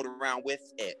donk to tote around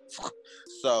with it.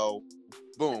 So,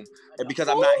 boom. And because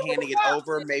I'm not handing it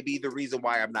over, maybe the reason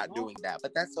why I'm not doing that.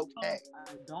 But that's okay.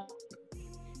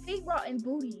 He brought in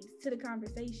booties to the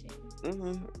conversation.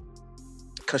 Mm-hmm.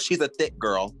 Because she's a thick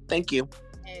girl. Thank you.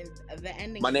 And the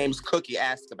ending. My name's Cookie.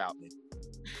 Ask about me.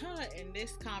 And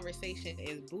this conversation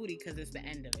is booty because it's the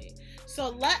end of it.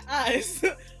 So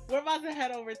we're about to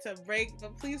head over to break,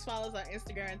 but please follow us on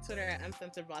Instagram and Twitter at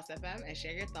UncensoredBossFM and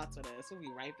share your thoughts with us. We'll be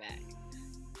right back.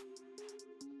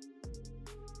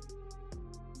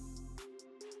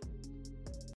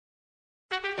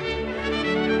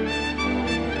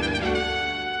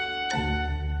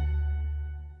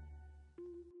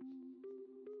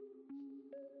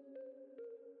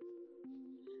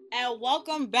 And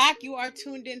welcome back. You are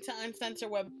tuned into Uncensored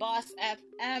with Boss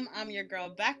FM. I'm your girl,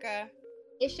 Becca.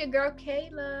 It's your girl,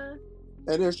 Kayla.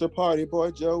 And it's your party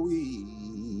boy, Joey.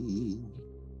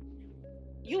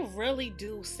 You really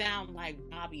do sound like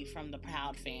Bobby from the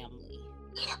Proud Family.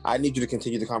 I need you to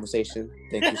continue the conversation.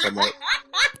 Thank you so much.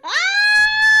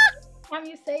 Time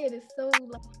you say it is so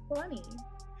funny.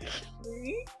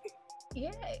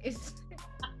 Yes.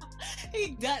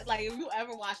 He does. Like, if you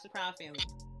ever watch the Proud Family,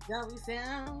 Joey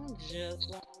sound just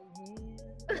like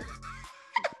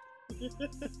him.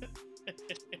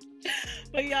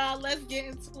 But y'all, let's get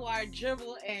into our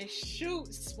dribble and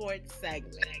shoot sports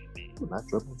segment. Not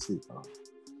dribble and shoot, huh?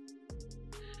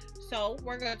 So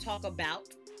we're gonna talk about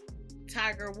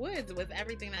Tiger Woods with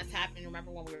everything that's happened.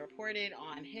 Remember when we reported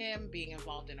on him being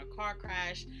involved in a car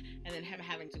crash and then him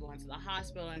having to go into the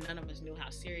hospital, and none of us knew how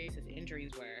serious his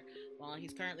injuries were. Well,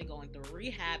 he's currently going through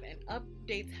rehab, and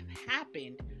updates have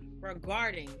happened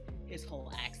regarding his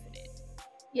whole accident.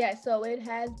 Yeah, so it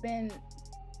has been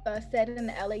said in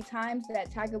the LA Times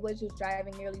that Tiger Woods was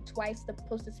driving nearly twice the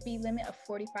posted speed limit of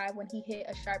 45 when he hit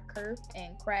a sharp curve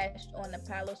and crashed on the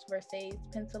Palos Verdes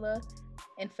Peninsula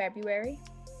in February.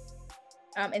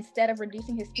 Instead of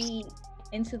reducing his speed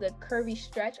into the curvy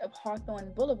stretch of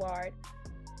Hawthorne Boulevard,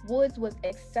 Woods was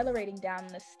accelerating down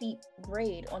the steep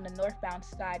grade on the northbound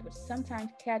side, which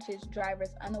sometimes catches drivers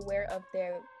unaware of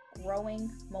their growing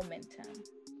momentum.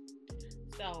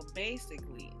 So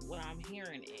basically, what I'm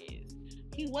hearing is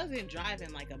he wasn't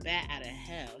driving like a bat out of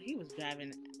hell. He was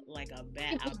driving like a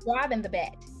bat. He was driving the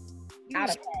bat out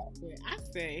of hell. I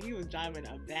said he was driving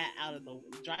like a bat out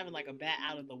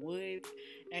of the woods,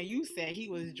 and you said he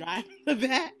was driving the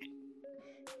bat.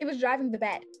 He was driving the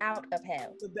bat out of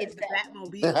hell. The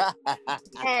Batmobile.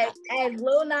 as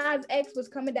Lil Nas X was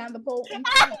coming down the pole.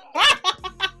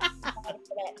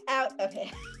 Out of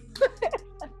hell.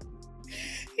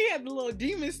 He had the little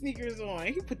demon sneakers on.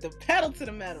 He put the pedal to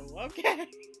the metal, okay?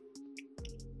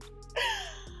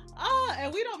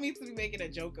 And we don't mean to be making a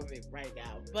joke of it right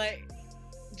now, but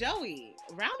Joey,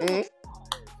 round of applause,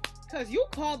 because you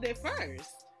called it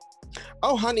first.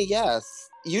 Oh, honey, yes.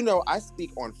 You know, I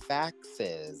speak on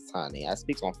faxes, honey. I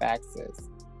speak on faxes.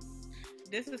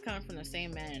 This is coming from the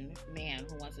same man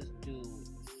who wants to do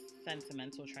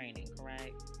sentimental training,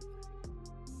 correct?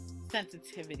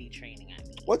 Sensitivity training, I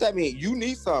mean. What that mean? You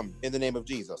need some in the name of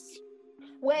Jesus.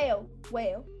 Well.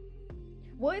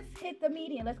 Woods hit the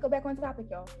median. Let's go back on topic,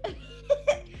 y'all.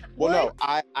 Well,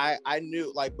 no, I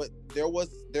knew, like, but there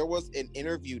was an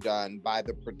interview done by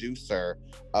the producer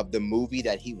of the movie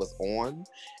that he was on,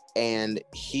 and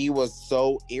he was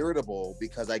so irritable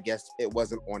because I guess it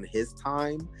wasn't on his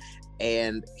time,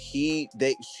 and she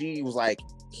was like,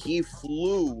 he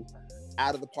flew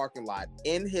out of the parking lot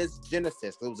in his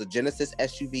Genesis. It was a Genesis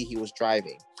SUV he was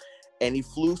driving, and he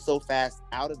flew so fast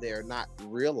out of there, not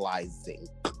realizing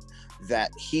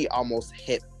that he almost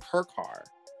hit her car.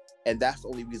 And that's the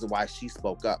only reason why she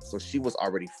spoke up. So she was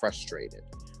already frustrated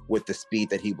with the speed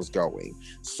that he was going.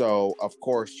 So, of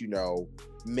course, you know,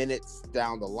 minutes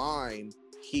down the line,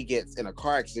 he gets in a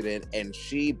car accident, and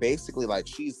she basically, like,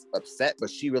 she's upset,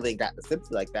 but she really ain't got the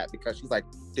sympathy like that, because she's like,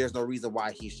 there's no reason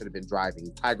why he should have been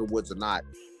driving. Tiger Woods or not,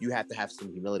 you have to have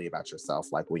some humility about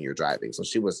yourself, like, when you're driving. So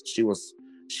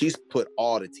she's put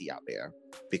all the tea out there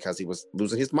because he was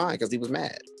losing his mind because he was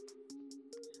mad.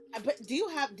 But do you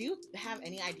have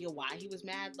any idea why he was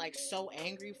mad? Like, so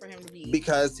angry for him to be?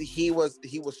 Because he was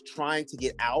trying to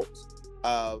get out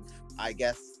of, I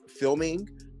guess, filming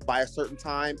by a certain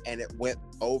time, and it went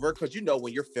over. Because you know,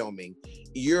 when you're filming,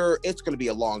 it's going to be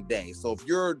a long day. So if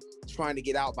you're trying to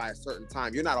get out by a certain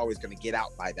time, you're not always going to get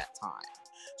out by that time.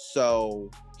 So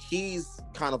he's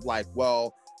kind of like,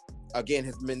 well, again,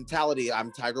 his mentality,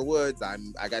 I'm Tiger Woods, I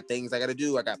got things I gotta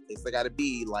do, I got places I gotta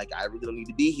be, like, I really don't need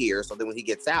to be here. So then when he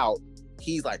gets out,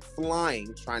 he's like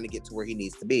flying, trying to get to where he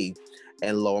needs to be.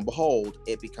 And lo and behold,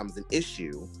 it becomes an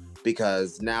issue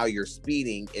because now you're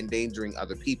speeding, endangering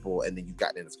other people, and then you've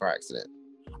gotten in this car accident.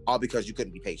 All because you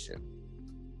couldn't be patient.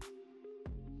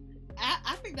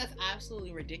 I think that's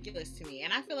absolutely ridiculous to me.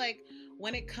 And I feel like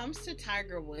when it comes to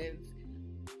Tiger Woods,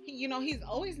 you know, he's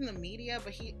always in the media,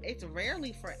 but it's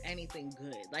rarely for anything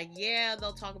good. Like, yeah,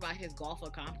 they'll talk about his golf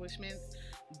accomplishments,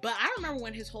 but I remember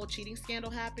when his whole cheating scandal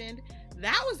happened,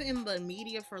 that was in the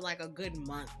media for like a good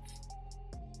month.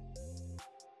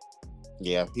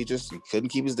 Yeah, he couldn't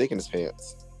keep his dick in his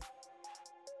pants.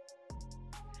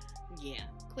 Yeah,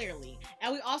 clearly.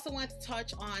 And we also want to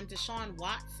touch on Deshaun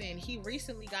Watson. He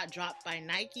recently got dropped by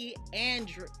Nike and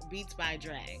Beats by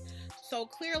Dre. So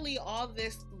clearly all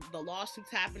this, the lawsuits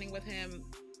happening with him,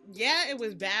 yeah, it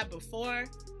was bad before,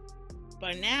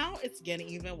 but now it's getting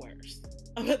even worse.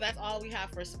 That's all we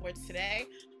have for sports today.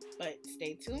 But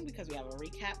stay tuned because we have a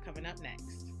recap coming up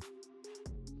next.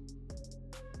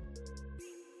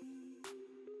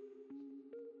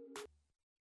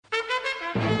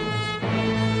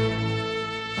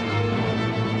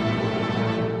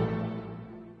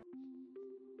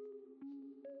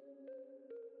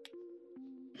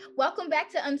 Welcome back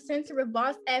to Uncensored with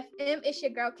Boss FM. It's your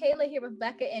girl Kayla here with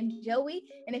Becca and Joey.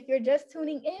 And if you're just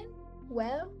tuning in,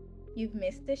 well, you've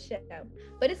missed the show.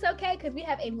 But it's okay because we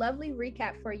have a lovely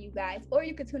recap for you guys. Or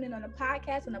you can tune in on a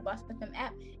podcast on the Boss FM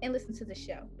app and listen to the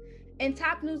show. In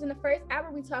top news in the first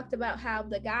hour, we talked about how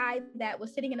the guy that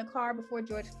was sitting in a car before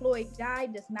George Floyd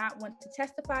died does not want to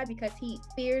testify because he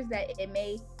fears that it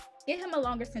may get him a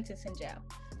longer sentence in jail.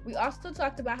 We also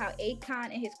talked about how Akon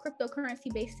and his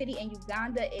cryptocurrency-based city in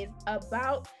Uganda is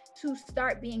about to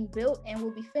start being built and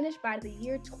will be finished by the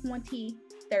year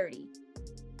 2030.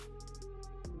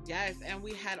 Yes, and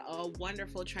we had a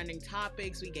wonderful trending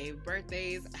topics. We gave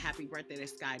birthdays. Happy birthday to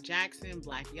Sky Jackson,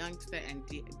 Black Youngster, and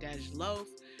Dej Loaf.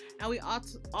 And we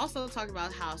also talked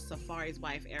about how Safari's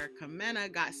wife, Erica Mena,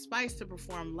 got Spice to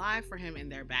perform live for him in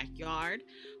their backyard.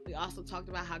 We also talked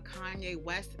about how Kanye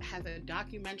West has a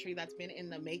documentary that's been in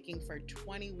the making for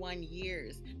 21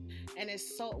 years and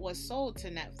was sold to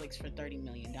Netflix for $30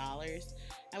 million.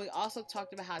 And we also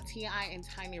talked about how T.I. and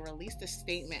Tiny released a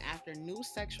statement after new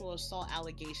sexual assault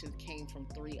allegations came from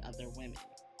 3 other women.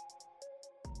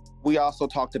 We also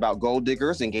talked about gold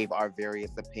diggers and gave our various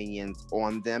opinions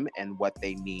on them and what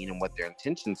they mean and what their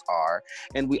intentions are.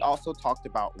 And we also talked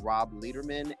about Rob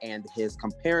Lederman and his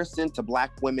comparison to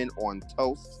Black women on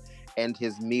toast and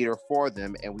his meter for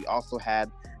them. And we also had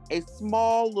a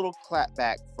small little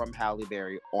clapback from Halle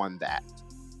Berry on that.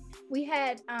 We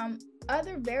had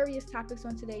other various topics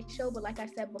on today's show, but like I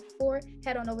said before,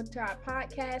 head on over to our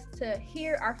podcast to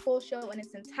hear our full show in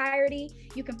its entirety.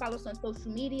 You can follow us on social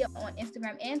media on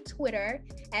Instagram and Twitter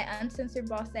at Uncensored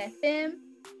Boss FM.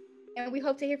 And we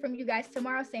hope to hear from you guys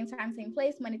tomorrow, same time, same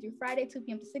place, Monday through Friday, 2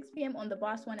 p.m. to 6 p.m. on the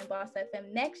Boss One and Boss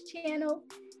FM Next channel.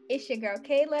 It's your girl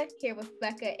Kayla here with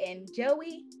Becca and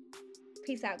Joey.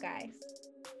 Peace out, guys.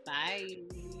 Bye.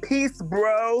 Peace,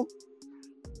 bro.